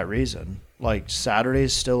 For that reason. Like, Saturday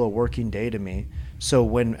is still a working day to me. So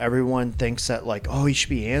when everyone thinks that, like, oh, you should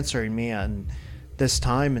be answering me on this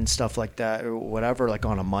time and stuff like that or whatever, like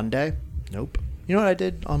on a Monday, nope. You know what I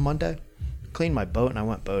did on Monday? cleaned my boat and I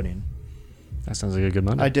went boating. That sounds like a good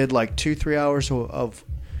Monday. I did like 2-3 hours of,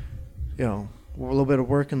 you know, a little bit of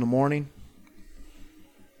work in the morning.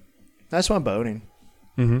 That's went boating.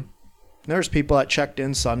 Mm-hmm. There's people that checked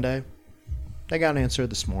in Sunday. They got an answer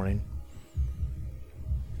this morning.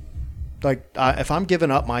 Like, if I'm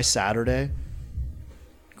giving up my Saturday,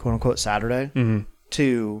 quote unquote Saturday,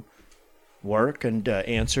 to work and to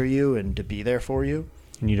answer you and to be there for you,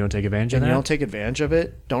 and you don't take advantage of and that? you don't take advantage of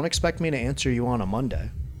it, don't expect me to answer you on a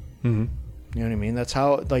Monday. Mm-hmm. You know what I mean? That's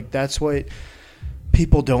how, like, that's what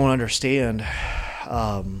people don't understand.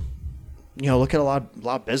 You know, look at a lot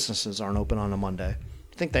of businesses aren't open on a Monday.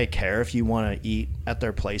 You think they care if you want to eat at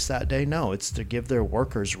their place that day? No, it's to give their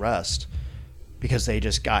workers rest because they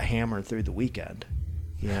just got hammered through the weekend.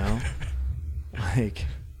 You know? Like,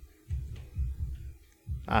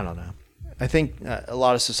 I don't know. I think a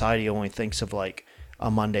lot of society only thinks of like a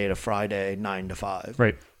Monday to Friday, 9 to 5.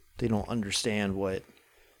 Right. They don't understand what,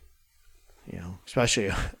 you know,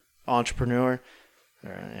 especially entrepreneur.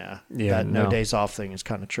 That no days off thing is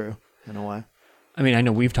kind of true in a way. I mean, I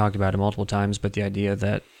know we've talked about it multiple times, but the idea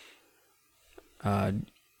that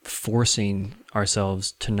forcing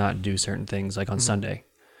ourselves to not do certain things, like on Sunday,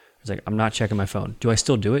 it's like, I'm not checking my phone. Do I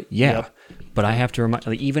still do it? Yeah. Yep. But I have to remind,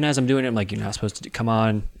 like, even as I'm doing it, I'm like, you're not supposed to come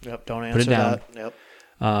on. Yep. Don't answer put it down. that. Yep.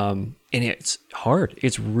 And it's hard.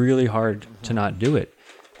 It's really hard to not do it,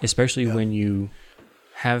 especially when you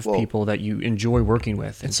have people that you enjoy working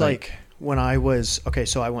with. It's like when I was, okay,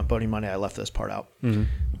 so I went boating Monday. I left this part out.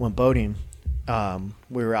 Went boating.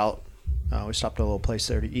 We were out. We stopped at a little place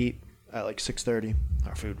there to eat at like 6:30.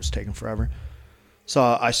 Our food was taking forever.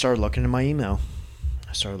 So I started looking in my email.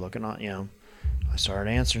 I started looking on, you know, I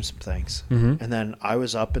started answering some things. And then I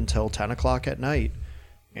was up until 10 o'clock at night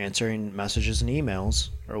answering messages and emails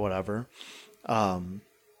or whatever.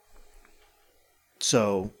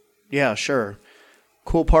 So, yeah, sure.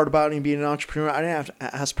 Cool part about being an entrepreneur, I didn't have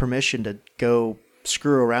to ask permission to go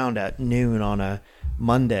screw around at noon on a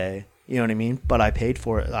Monday. You know what I mean? But I paid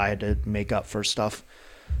for it. I had to make up for stuff,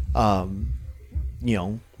 you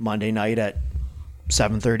know, Monday night at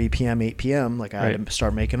 7:30 p.m., 8 p.m. Like I had to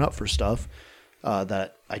start making up for stuff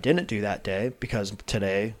that I didn't do that day because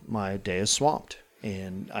today my day is swamped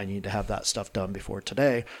and I need to have that stuff done before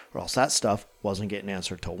today or else that stuff wasn't getting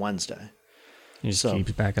answered till Wednesday. You just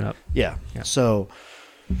keep backing up. Yeah. So,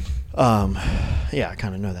 yeah, I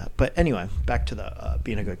kind of know that. But anyway, back to the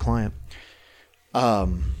being a good client.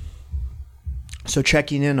 So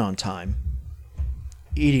checking in on time,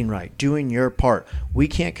 eating right, doing your part. We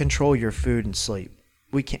can't control your food and sleep.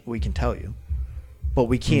 We can tell you, but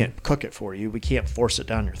we can't cook it for you. We can't force it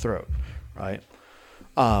down your throat, right?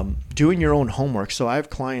 Doing your own homework. So I have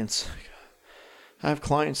clients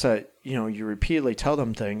that, you know, you repeatedly tell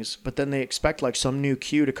them things, but then they expect like some new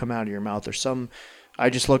cue to come out of your mouth or I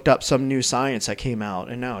just looked up some new science that came out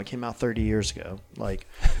and now it came out 30 years ago. Like,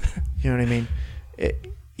 you know what I mean?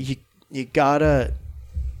 You gotta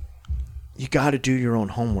do your own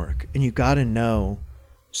homework and you gotta know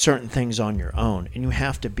certain things on your own and you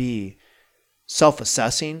have to be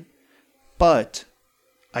self-assessing, but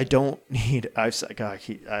I'm going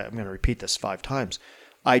to repeat this 5 times.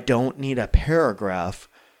 I don't need a paragraph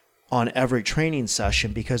on every training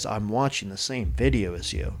session because I'm watching the same video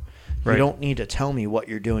as you. Right. You don't need to tell me what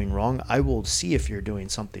you're doing wrong. I will see if you're doing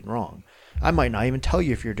something wrong. I might not even tell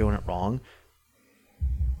you if you're doing it wrong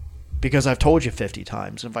because I've told you 50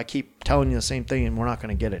 times. And if I keep telling you the same thing, and we're not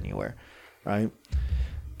going to get anywhere, right?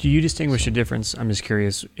 Do you distinguish the difference? I'm just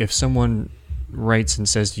curious. If someone writes and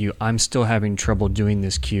says to you, I'm still having trouble doing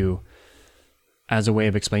this cue, as a way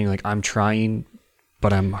of explaining, like, I'm trying,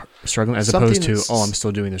 but I'm struggling, as opposed to, I'm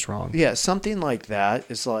still doing this wrong. Yeah, something like that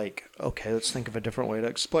is like, okay, let's think of a different way to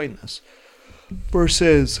explain this.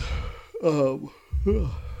 Versus I'll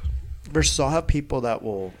have people that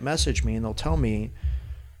will message me and they'll tell me,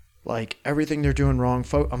 like, everything they're doing wrong,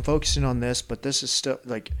 I'm focusing on this, but this is still,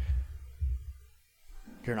 like,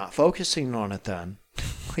 you're not focusing on it then.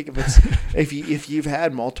 Like, if you've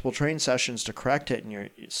had multiple train sessions to correct it and you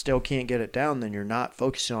still can't get it down, then you're not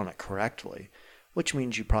focusing on it correctly, which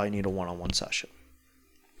means you probably need a one-on-one session,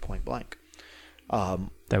 point blank. That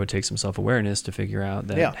would take some self-awareness to figure out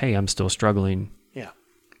that, hey, I'm still struggling. Yeah.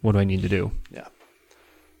 What do I need to do? Yeah.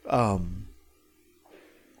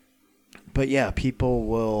 But yeah, people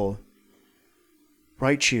will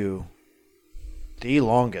write you the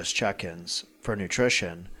longest check-ins for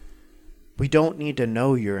nutrition. We don't need to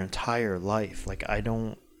know your entire life. Like,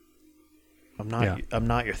 I'm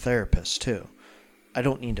not your therapist too. I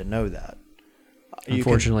don't need to know that.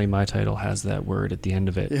 Unfortunately, my title has that word at the end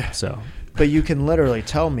of it. Yeah. So, but you can literally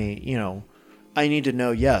tell me, you know, I need to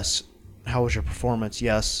know, yes, how was your performance?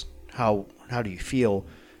 Yes. How do you feel?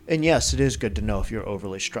 And yes, it is good to know if you're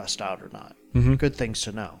overly stressed out or not. Mm-hmm. Good things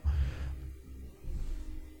to know.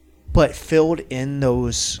 But filled in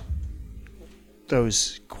those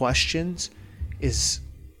questions is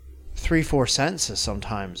 3-4 sentences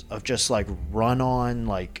sometimes of just like run on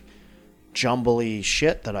like jumbly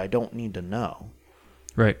shit that I don't need to know.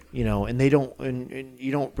 Right. You know, and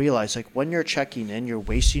you don't realize, like, when you're checking in, you're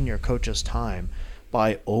wasting your coach's time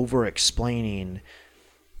by over explaining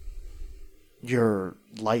your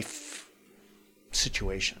life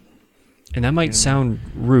situation. And that might sound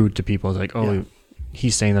rude to people. It's like, oh, Yeah.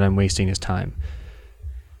 he's saying that I'm wasting his time.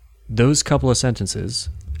 Those couple of sentences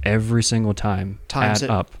every single time add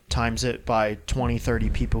up. Times it by 20, 30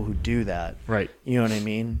 people who do that. Right. You know what I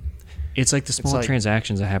mean? It's like the small like-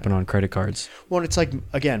 transactions that happen on credit cards. Well, it's like,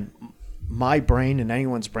 again, my brain and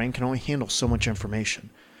anyone's brain can only handle so much information.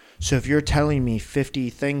 So if you're telling me 50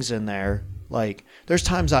 things in there, like, there's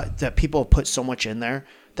times that people put so much in there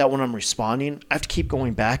that when I'm responding, I have to keep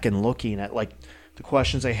going back and looking at, like, the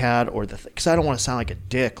questions they had, or because I don't want to sound like a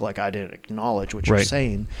dick, like I didn't acknowledge what you're Right.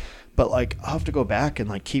 saying. But, like, I'll have to go back and,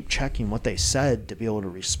 like, keep checking what they said to be able to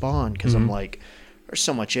respond, because I'm like, there's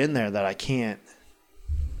so much in there that I can't,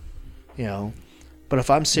 you know. But if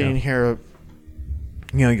I'm sitting here,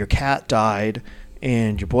 you know, your cat died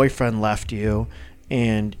and your boyfriend left you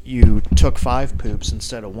and you took 5 poops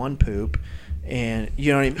instead of 1 poop, and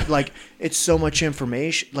you know what I mean? Like, it's so much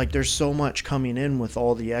information. Like, there's so much coming in with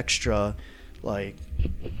all the extra, like,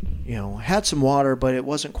 you know, had some water, but it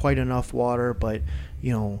wasn't quite enough water, but,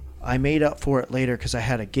 you know, I made up for it later because I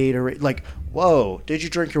had a Gatorade. Like, whoa, did you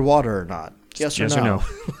drink your water or not? Yes or no?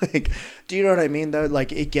 Like, do you know what I mean? Though,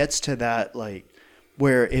 like, it gets to that, like,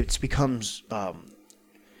 where it becomes,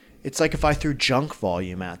 it's like if I threw junk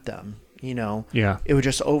volume at them, you know, Yeah. it would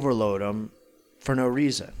just overload them for no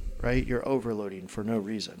reason, right? You're overloading for no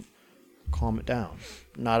reason. Calm it down.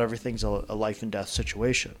 Not everything's a life and death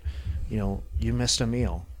situation. You know, you missed a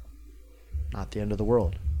meal. Not the end of the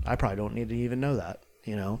world. I probably don't need to even know that,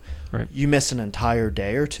 you know. Right. You miss an entire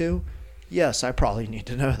day or two. Yes, I probably need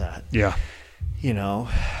to know that. Yeah. You know,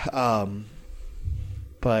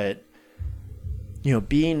 but you know,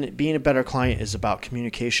 being a better client is about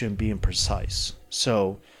communication and being precise.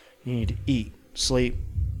 So you need to eat, sleep,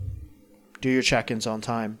 do your check-ins on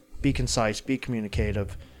time, be concise, be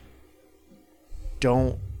communicative.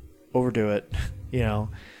 Don't overdo it, you know,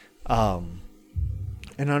 and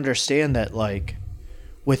understand that, like,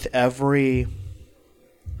 with every,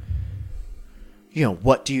 you know,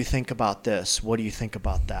 what do you think about this? What do you think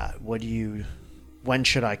about that? When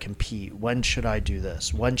should I compete? When should I do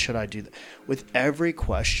this? When should I do that? With every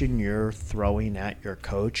question you're throwing at your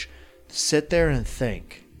coach, sit there and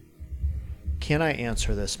think, can I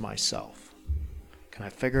answer this myself? Can I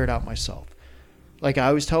figure it out myself? Like I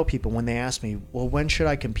always tell people when they ask me, well, when should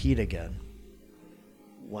I compete again?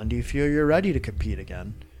 When do you feel you're ready to compete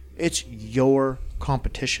again? It's your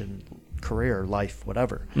competition, career, life,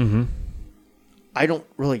 whatever. Mm-hmm. I don't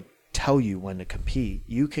really tell you when to compete.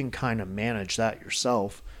 You can kind of manage that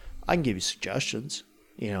yourself. I can give you suggestions,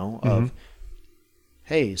 you know, of,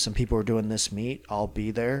 hey, some people are doing this meet. I'll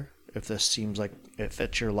be there. If this seems like it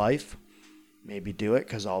fits your life, maybe do it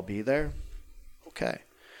because I'll be there. Okay.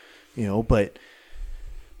 You know, but,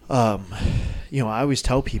 you know, I always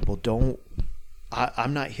tell people,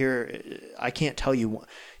 I'm not here. I can't tell you,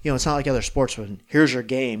 you know, it's not like other sports when here's your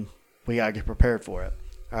game. We got to get prepared for it.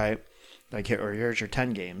 All right. Like, or here's your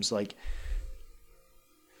 10 games. Like,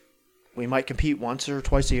 we might compete once or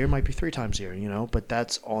twice a year, might be 3 times a year, you know, but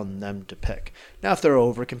that's on them to pick. Now, if they're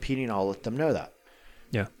over competing, I'll let them know that.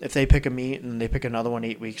 Yeah. If they pick a meet and they pick another one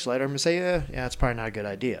 8 weeks later, I'm going to say, yeah, it's probably not a good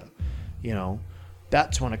idea. You know,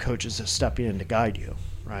 that's when a coach is stepping in to guide you,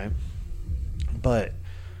 right? But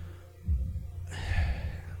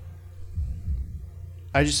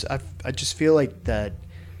I just feel like that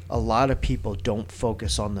a lot of people don't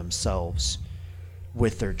focus on themselves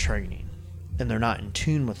with their training, and they're not in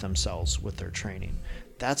tune with themselves with their training.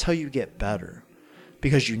 That's how you get better,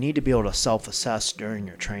 because you need to be able to self-assess during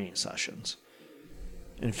your training sessions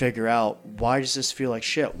and figure out, why does this feel like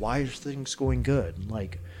shit? Why are things going good?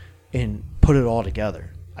 Like, and put it all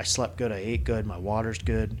together. I slept good. I ate good. My water's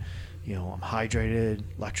good. You know, I'm hydrated.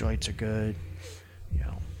 Electrolytes are good. You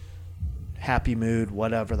know, happy mood,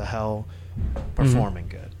 whatever the hell, performing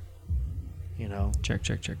good. You know? Check.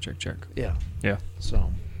 Yeah. Yeah.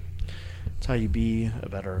 So that's how you be a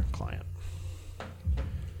better client.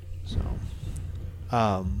 So,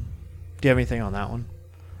 do you have anything on that one?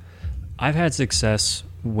 I've had success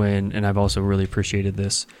when, and I've also really appreciated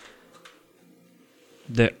this,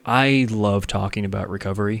 that I love talking about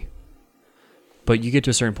recovery But you get to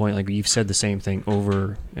a certain point, like you've said the same thing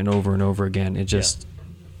over and over and over again. It just,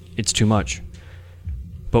 it's too much.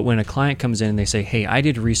 But when a client comes in and they say, hey, I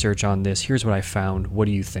did research on this. Here's what I found. What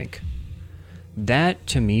do you think? That,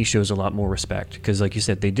 to me, shows a lot more respect because, like you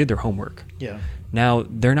said, they did their homework. Yeah. Now,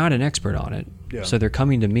 they're not an expert on it. Yeah. So they're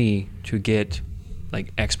coming to me to get,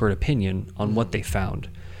 like, expert opinion on what they found.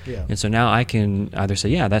 Yeah. And so now I can either say,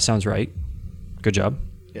 yeah, that sounds right. Good job.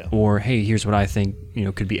 Yeah. Or, hey, here's what I think,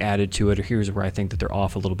 could be added to it. Or here's where I think that they're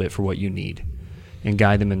off a little bit for what you need. And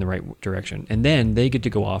guide them in the right direction. And then they get to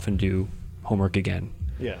go off and do homework again.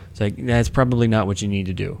 Yeah. It's like, that's probably not what you need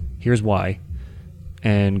to do. Here's why.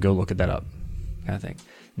 And go look at that up. Kind of thing.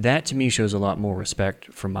 That to me shows a lot more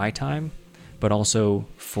respect for my time, but also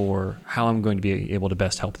for how I'm going to be able to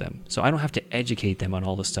best help them. So I don't have to educate them on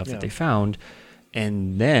all the stuff that they found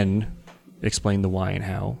and then explain the why and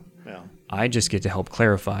how. Yeah. I just get to help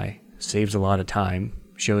clarify, saves a lot of time,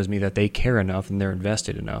 shows me that they care enough and they're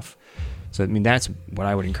invested enough. So, I mean, that's what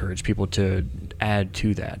I would encourage people to add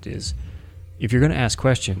to that is if you're going to ask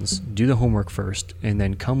questions, do the homework first and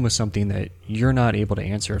then come with something that you're not able to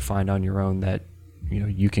answer or find on your own that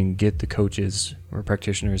you can get the coach's or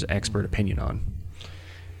practitioner's expert opinion on.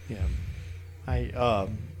 Yeah, I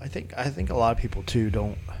think a lot of people too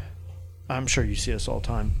don't. I'm sure you see this all the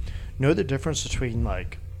time. Know the difference between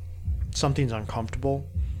like something's uncomfortable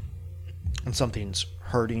and something's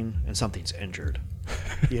hurting and something's injured.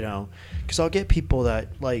 Because I'll get people that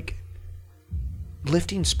like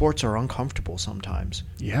lifting sports are uncomfortable sometimes.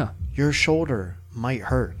 Yeah, your shoulder might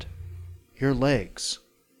hurt, your legs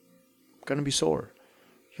gonna be sore.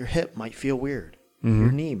 Your hip might feel weird. Mm-hmm.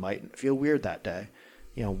 Your knee might feel weird that day.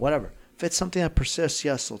 Whatever. If it's something that persists,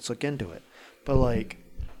 yes, let's look into it. But, like,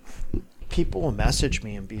 people will message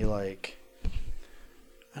me and be like,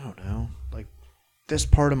 I don't know, like, this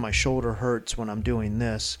part of my shoulder hurts when I'm doing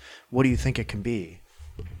this. What do you think it can be?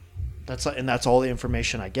 That's all the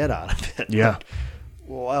information I get out of it. Yeah. Like,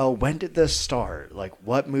 well, when did this start? Like,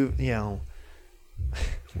 what move,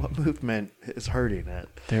 what movement is hurting it?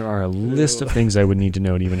 There are a list of things I would need to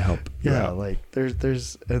know to even help. Yeah, like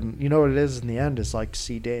there's and you know what it is in the end is like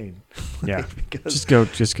see Dane. Yeah. Because,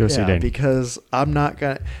 just go see Dane. Because I'm not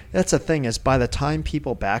gonna. That's the thing is by the time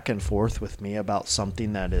people back and forth with me about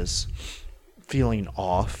something that is feeling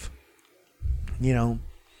off, they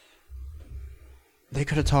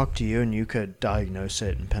could have talked to you and you could diagnose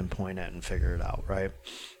it and pinpoint it and figure it out, right?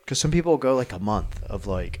 Because some people go like a month of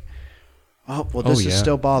like, oh, well, this is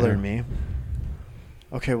still bothering me.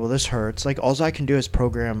 Okay, well, this hurts. Like, all I can do is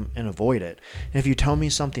program and avoid it. And if you tell me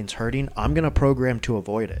something's hurting, I'm going to program to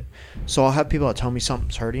avoid it. So I'll have people that tell me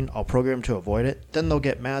something's hurting. I'll program to avoid it. Then they'll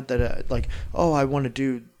get mad that, I want to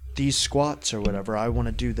do these squats or whatever. I want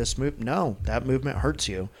to do this move. No, that movement hurts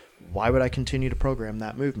you. Why would I continue to program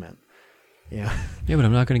that movement? Yeah. Yeah, but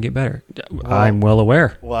I'm not going to get better. I'm well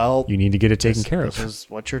aware. Well, you need to get it taken care of. This is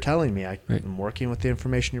what you're telling me. I'm working with the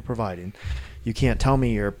information you're providing. You can't tell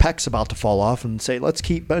me your pec's about to fall off and say, let's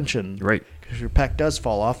keep benching. Right. Because your pec does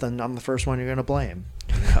fall off, then I'm the first one you're going to blame.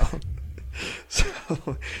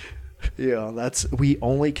 So, we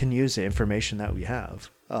only can use the information that we have.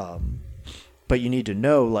 But you need to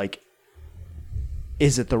know,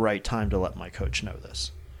 is it the right time to let my coach know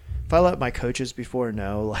this? If I let my coaches before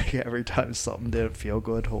know, every time something didn't feel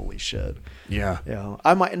good, holy shit. Yeah.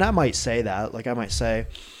 I might say that. I might say,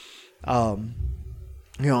 on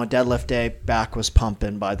deadlift day, back was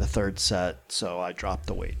pumping by the third set, so I dropped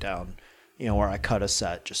the weight down, or I cut a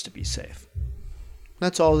set just to be safe.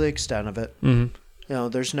 That's all the extent of it. Mm-hmm.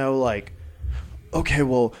 There's no okay,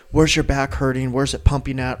 well, where's your back hurting? Where's it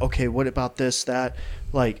pumping at? Okay, what about this, that?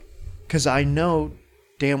 Because I know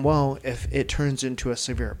damn well if it turns into a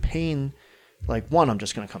severe pain, one, I'm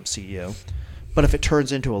just going to come see you. But if it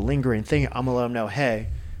turns into a lingering thing, I'm going to let them know, hey,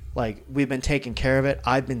 we've been taking care of it.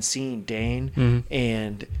 I've been seeing Dane,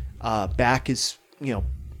 and back is,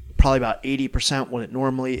 probably about 80% what it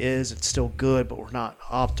normally is. It's still good, but we're not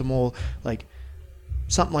optimal,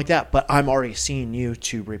 something like that. But I'm already seeing you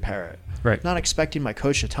to repair it. Right. Not expecting my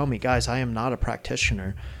coach to tell me, guys, I am not a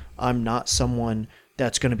practitioner. I'm not someone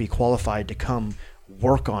that's going to be qualified to come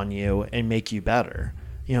work on you and make you better.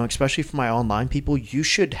 Especially for my online people, you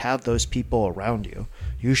should have those people around you.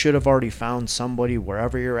 You should have already found somebody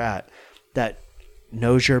wherever you're at that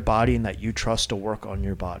knows your body and that you trust to work on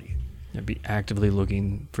your body. I'd be actively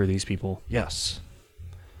looking for these people. Yes.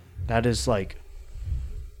 That is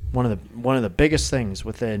one of the biggest things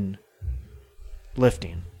within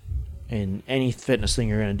lifting and any fitness thing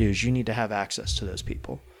you're going to do is you need to have access to those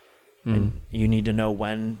people. And you need to know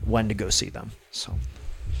when to go see them. So,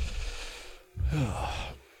 all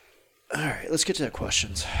right, let's get to the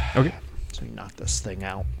questions. Okay. So we knock this thing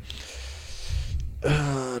out.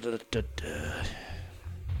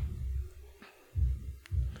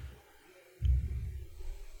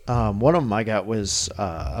 One of them I got was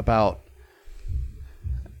about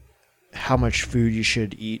how much food you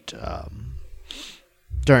should eat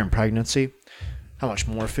during pregnancy, how much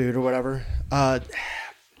more food or whatever.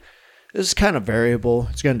 This is kind of variable.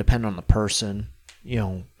 It's going to depend on the person. You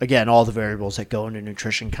know, again, all the variables that go into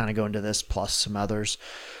nutrition kind of go into this, plus some others.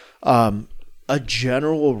 A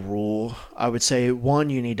general rule, I would say, one,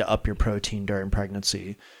 you need to up your protein during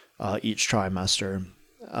pregnancy each trimester.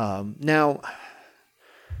 Now,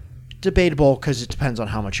 debatable because it depends on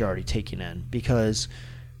how much you're already taking in, because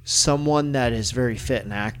someone that is very fit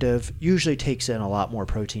and active usually takes in a lot more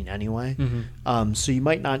protein anyway. So you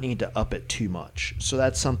might not need to up it too much. So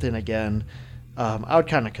that's something, again, I would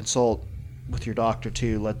kind of consult with your doctor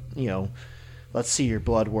too. Let's see your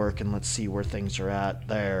blood work and let's see where things are at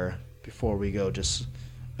there before we go just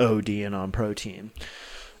ODing on protein.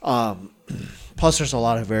 Plus there's a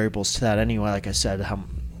lot of variables to that anyway. Like I said, how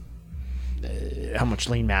much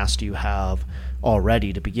lean mass do you have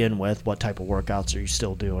already to begin with? What type of workouts are you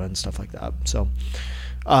still doing? Stuff like that. So,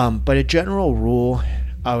 but a general rule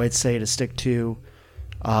I would say to stick to,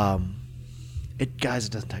 it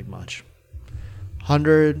doesn't take much.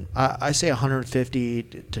 I say 150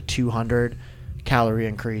 to 200 calorie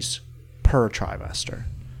increase per trimester.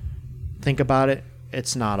 Think about it.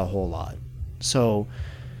 It's not a whole lot. So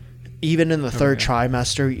even in the third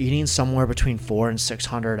trimester, eating somewhere between 400 and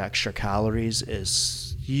 600 extra calories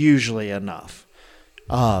is usually enough.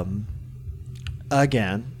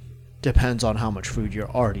 Again, depends on how much food you're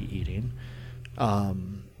already eating.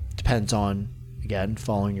 Depends on, again,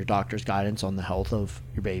 following your doctor's guidance on the health of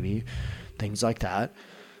your baby, things like that.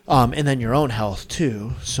 And then your own health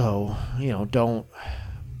too. So,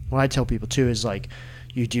 what I tell people too is like,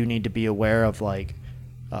 you do need to be aware of like,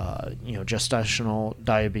 gestational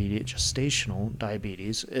diabetes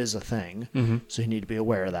is a thing. So you need to be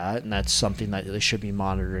aware of that. And that's something that they should be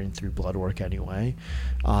monitoring through blood work anyway.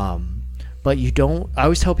 But I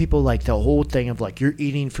always tell people like the whole thing of like, you're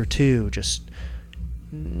eating for two, just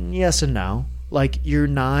yes and no. Like you're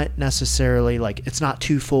not necessarily like, it's not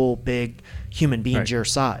two full big human beings your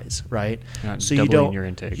size, right? So you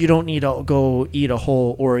don't need to go eat a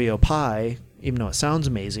whole Oreo pie, even though it sounds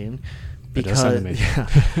amazing. Because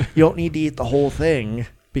you don't need to eat the whole thing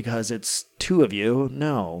because it's two of you.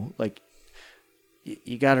 No, like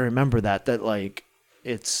you got to remember that like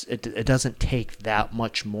it doesn't take that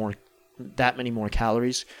many more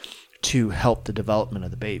calories to help the development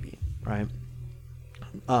of the baby, right?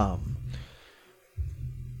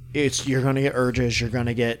 You're going to get urges, you're going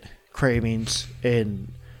to get cravings,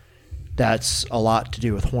 and that's a lot to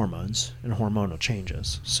do with hormones and hormonal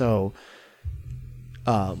changes. So,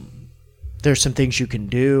 there's some things you can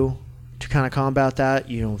do to kind of combat that,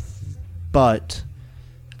 but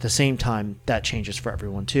at the same time, that changes for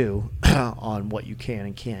everyone too on what you can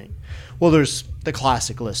and can't. Well, there's the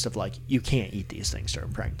classic list of like, you can't eat these things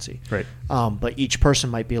during pregnancy. Right. But each person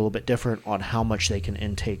might be a little bit different on how much they can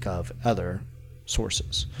intake of other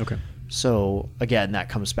sources. Okay. So again, that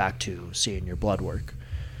comes back to seeing your blood work.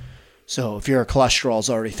 So if your cholesterol's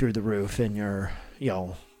already through the roof and your,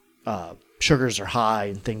 sugars are high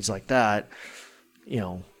and things like that,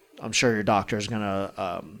 I'm sure your doctor is going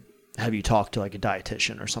to have you talk to like a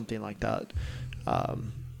dietitian or something like that.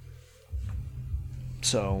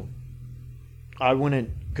 So I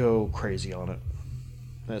wouldn't go crazy on it.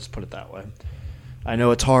 Let's put it that way. I know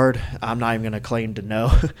it's hard. I'm not even going to claim to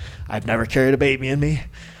know. I've never carried a baby in me,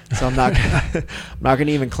 so I'm not going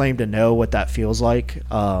to even claim to know what that feels like.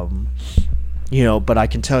 But I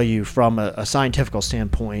can tell you from a scientific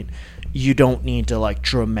standpoint, you don't need to like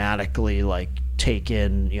dramatically like take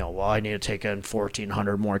in, I need to take in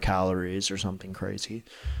 1,400 more calories or something crazy.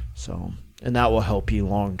 So, and that will help you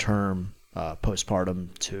long term postpartum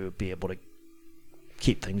to be able to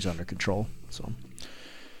keep things under control. So,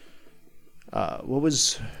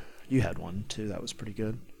 you had one too that was pretty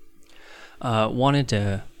good. Wanted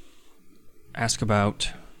to ask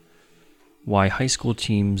about why high school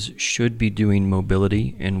teams should be doing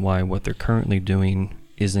mobility and why what they're currently doing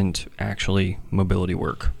isn't actually mobility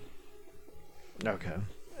work. Okay.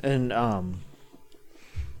 And I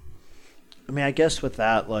guess with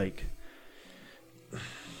that, like,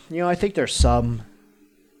 I think there's some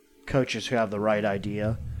coaches who have the right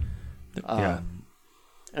idea and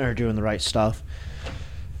are doing the right stuff.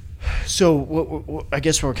 So what I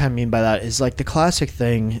guess what we kind of mean by that is like the classic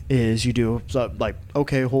thing is you do like,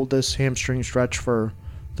 okay, hold this hamstring stretch for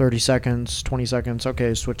 30 seconds, 20 seconds.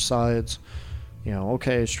 Okay, switch sides.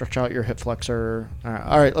 Okay, stretch out your hip flexor.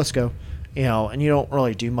 All right, let's go. and you don't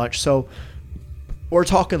really do much. So we're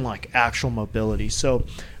talking like actual mobility. So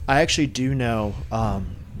I actually do know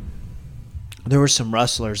there were some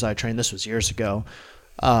wrestlers I trained, this was years ago,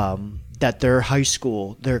 that their high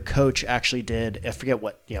school, their coach actually did, I forget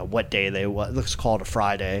what day let's call it a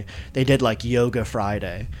Friday. They did like Yoga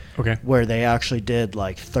Friday. Okay. Where they actually did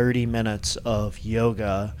like 30 minutes of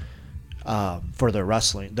yoga for their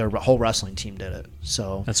wrestling. Their whole wrestling team did it.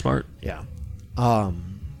 So That's smart. yeah.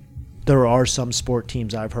 There are some sport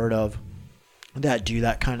teams I've heard of that do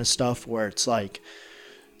that kind of stuff where it's like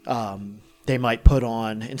they might put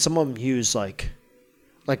on, and some of them use like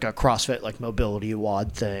a CrossFit like mobility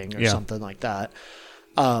WOD thing or something like that.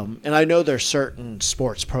 And I know there's certain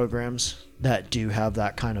sports programs that do have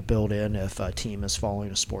that kind of built in if a team is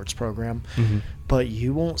following a sports program, but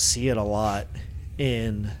you won't see it a lot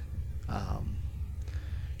in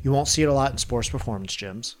sports performance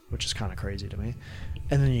gyms, which is kind of crazy to me.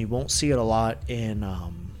 And then you won't see it a lot in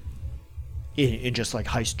just like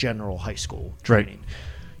general high school training. Right.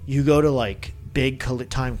 You go to like big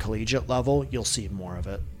time collegiate level, you'll see more of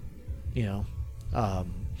it.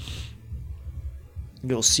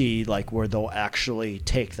 You'll see like where they'll actually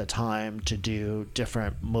take the time to do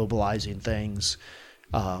different mobilizing things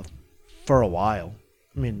for a while.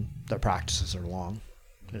 I mean, their practices are long.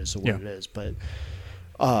 It is what it is, but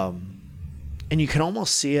and you can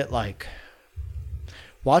almost see it like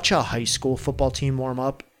watch a high school football team warm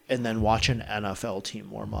up and then watch an NFL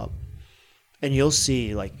team warm up, and you'll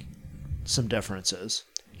see like some differences,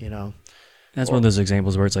 That's one of those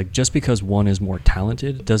examples where it's like just because one is more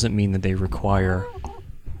talented doesn't mean that they require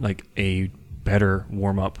like a better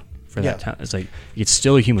warm up for that talent. It's like it's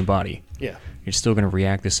still a human body. Yeah. You're still going to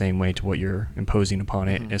react the same way to what you're imposing upon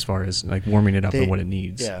it as far as like warming it up and what it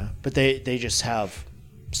needs. Yeah, but they just have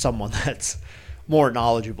someone that's more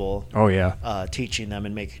knowledgeable. Oh yeah. Teaching them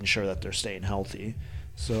and making sure that they're staying healthy.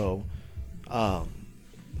 So,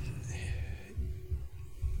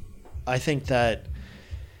 I think that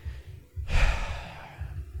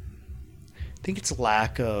it's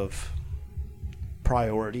lack of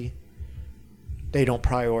priority. They don't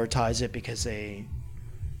prioritize it because in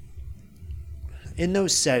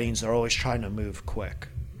those settings, they're always trying to move quick.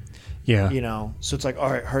 Yeah. So it's like,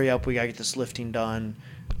 all right, hurry up. We got to get this lifting done.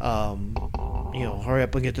 Hurry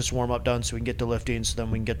up and get this warm up done so we can get to lifting so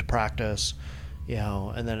then we can get to practice,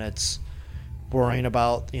 and then it's worrying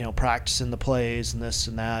about, practicing the plays and this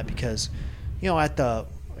and that because, at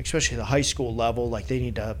especially the high school level, like they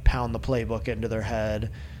need to pound the playbook into their head,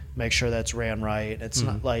 make sure that's ran right. It's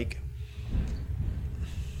not like,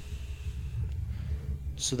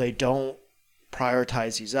 so they don't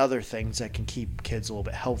prioritize these other things that can keep kids a little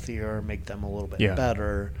bit healthier, make them a little bit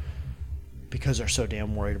better because they're so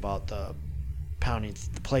damn worried about the pounding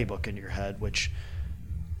the playbook into your head, which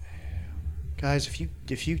guys,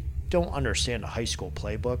 if you don't understand a high school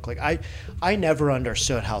playbook, like I never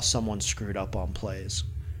understood how someone screwed up on plays.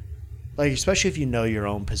 Like, especially if you know your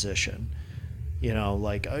own position.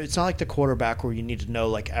 Like it's not like the quarterback where you need to know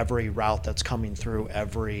like every route that's coming through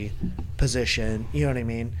every position. You know what I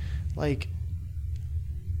mean? Like,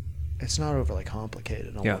 it's not overly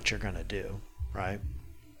complicated on what you're going to do, right?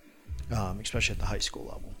 Especially at the high school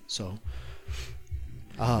level. So,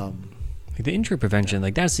 like the injury prevention,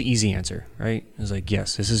 like that's the easy answer, right? It's like,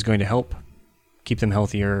 yes, this is going to help keep them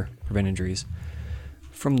healthier, prevent injuries.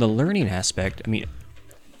 From the learning aspect, I mean,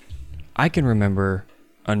 I can remember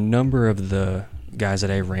a number of the guys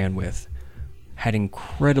that I ran with had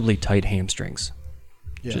incredibly tight hamstrings.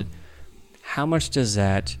 Yeah. How much does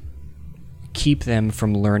that keep them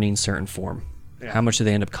from learning certain form? Yeah. How much do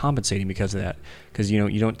they end up compensating because of that? Because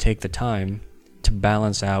you don't take the time to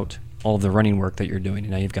balance out all of the running work that you're doing,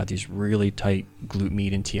 and now you've got these really tight glute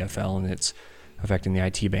med and TFL, and it's affecting the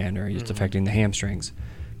IT band or it's affecting the hamstrings.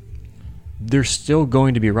 They're still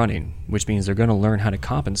going to be running, which means they're going to learn how to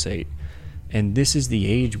compensate. And this is the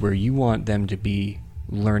age where you want them to be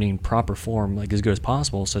learning proper form like as good as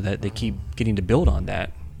possible so that they keep getting to build on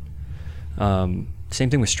that. Same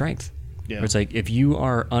thing with strength. Yeah. Where it's like if you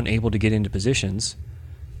are unable to get into positions,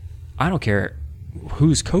 I don't care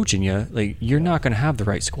who's coaching you, like you're not going to have the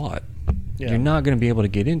right squat. Yeah. You're not going to be able to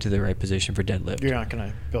get into the right position for deadlift. You're not going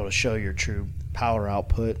to be able to show your true power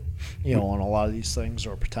output, on a lot of these things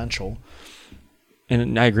or potential.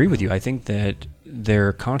 And I agree with you. I think that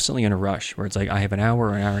they're constantly in a rush where it's like I have an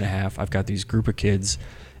hour and a half. I've got these group of kids,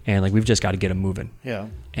 and like we've just got to get them moving. Yeah.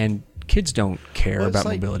 And kids don't care about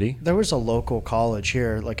mobility. There was a local college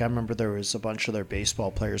here. Like I remember there was a bunch of their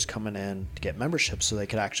baseball players coming in to get memberships so they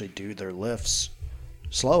could actually do their lifts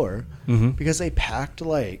slower because they packed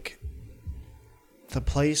like the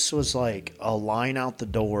place was like a line out the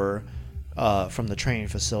door from the training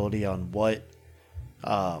facility on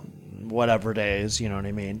whatever days, you know what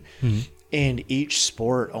I mean? Mm-hmm. And each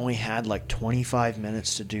sport only had like 25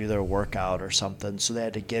 minutes to do their workout or something. So they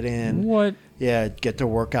had to get in. What? Yeah, get their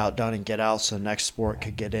workout done and get out so the next sport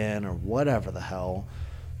could get in or whatever the hell.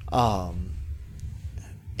 And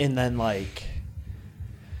then, like,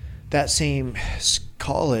 that same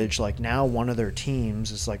college, like, now one of their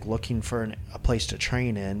teams is, like, looking for a place to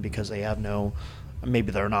train in because they have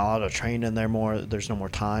maybe they're not allowed to train in there more. There's no more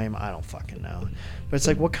time. I don't fucking know. But it's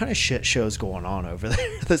like, what kind of shit show's going on over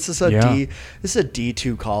there? This is a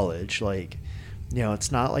D2 college. Like, you know,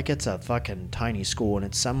 it's not like it's a fucking tiny school and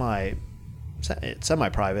it's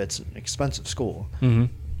semi-private. It's an expensive school.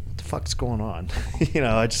 Mm-hmm. What the fuck's going on? You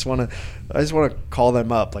know, I just want to call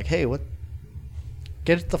them up. Like, hey,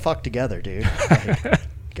 get it the fuck together, dude. Like,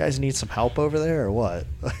 you guys need some help over there or what?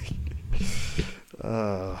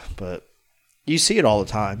 But you see it all the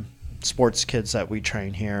time. Sports kids that we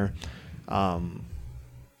train here,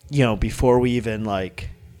 you know, before we even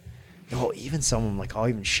even someone like I'll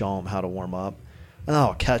even show them how to warm up, and then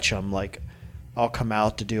I'll catch them. Like, I'll come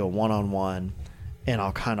out to do a one-on-one, and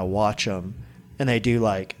I'll kind of watch them, and they do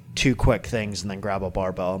like 2 quick things and then grab a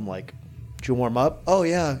barbell. I'm like, did you warm up? Oh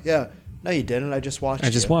yeah. No, you didn't. I just watched you.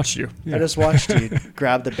 Yeah. I just watched you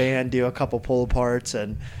grab the band, do a couple pull aparts,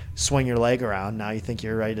 and swing your leg around. Now you think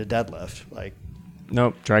you're ready to deadlift. Like,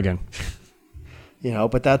 nope, try again. You know,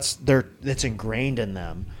 but it's ingrained in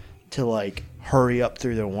them to like hurry up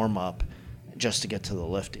through their warm up just to get to the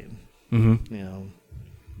lifting. Mm-hmm. You know.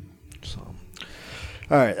 So,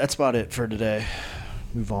 all right, that's about it for today.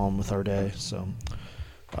 Move on with our day. So,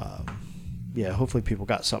 yeah, hopefully people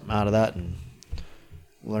got something out of that and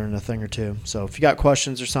learn a thing or two. So if you got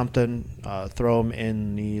questions or something, throw them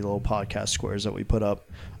in the little podcast squares that we put up.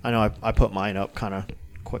 I know I put mine up kind of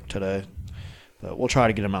quick today, but we'll try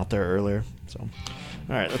to get them out there earlier. So,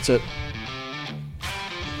 all right, that's it.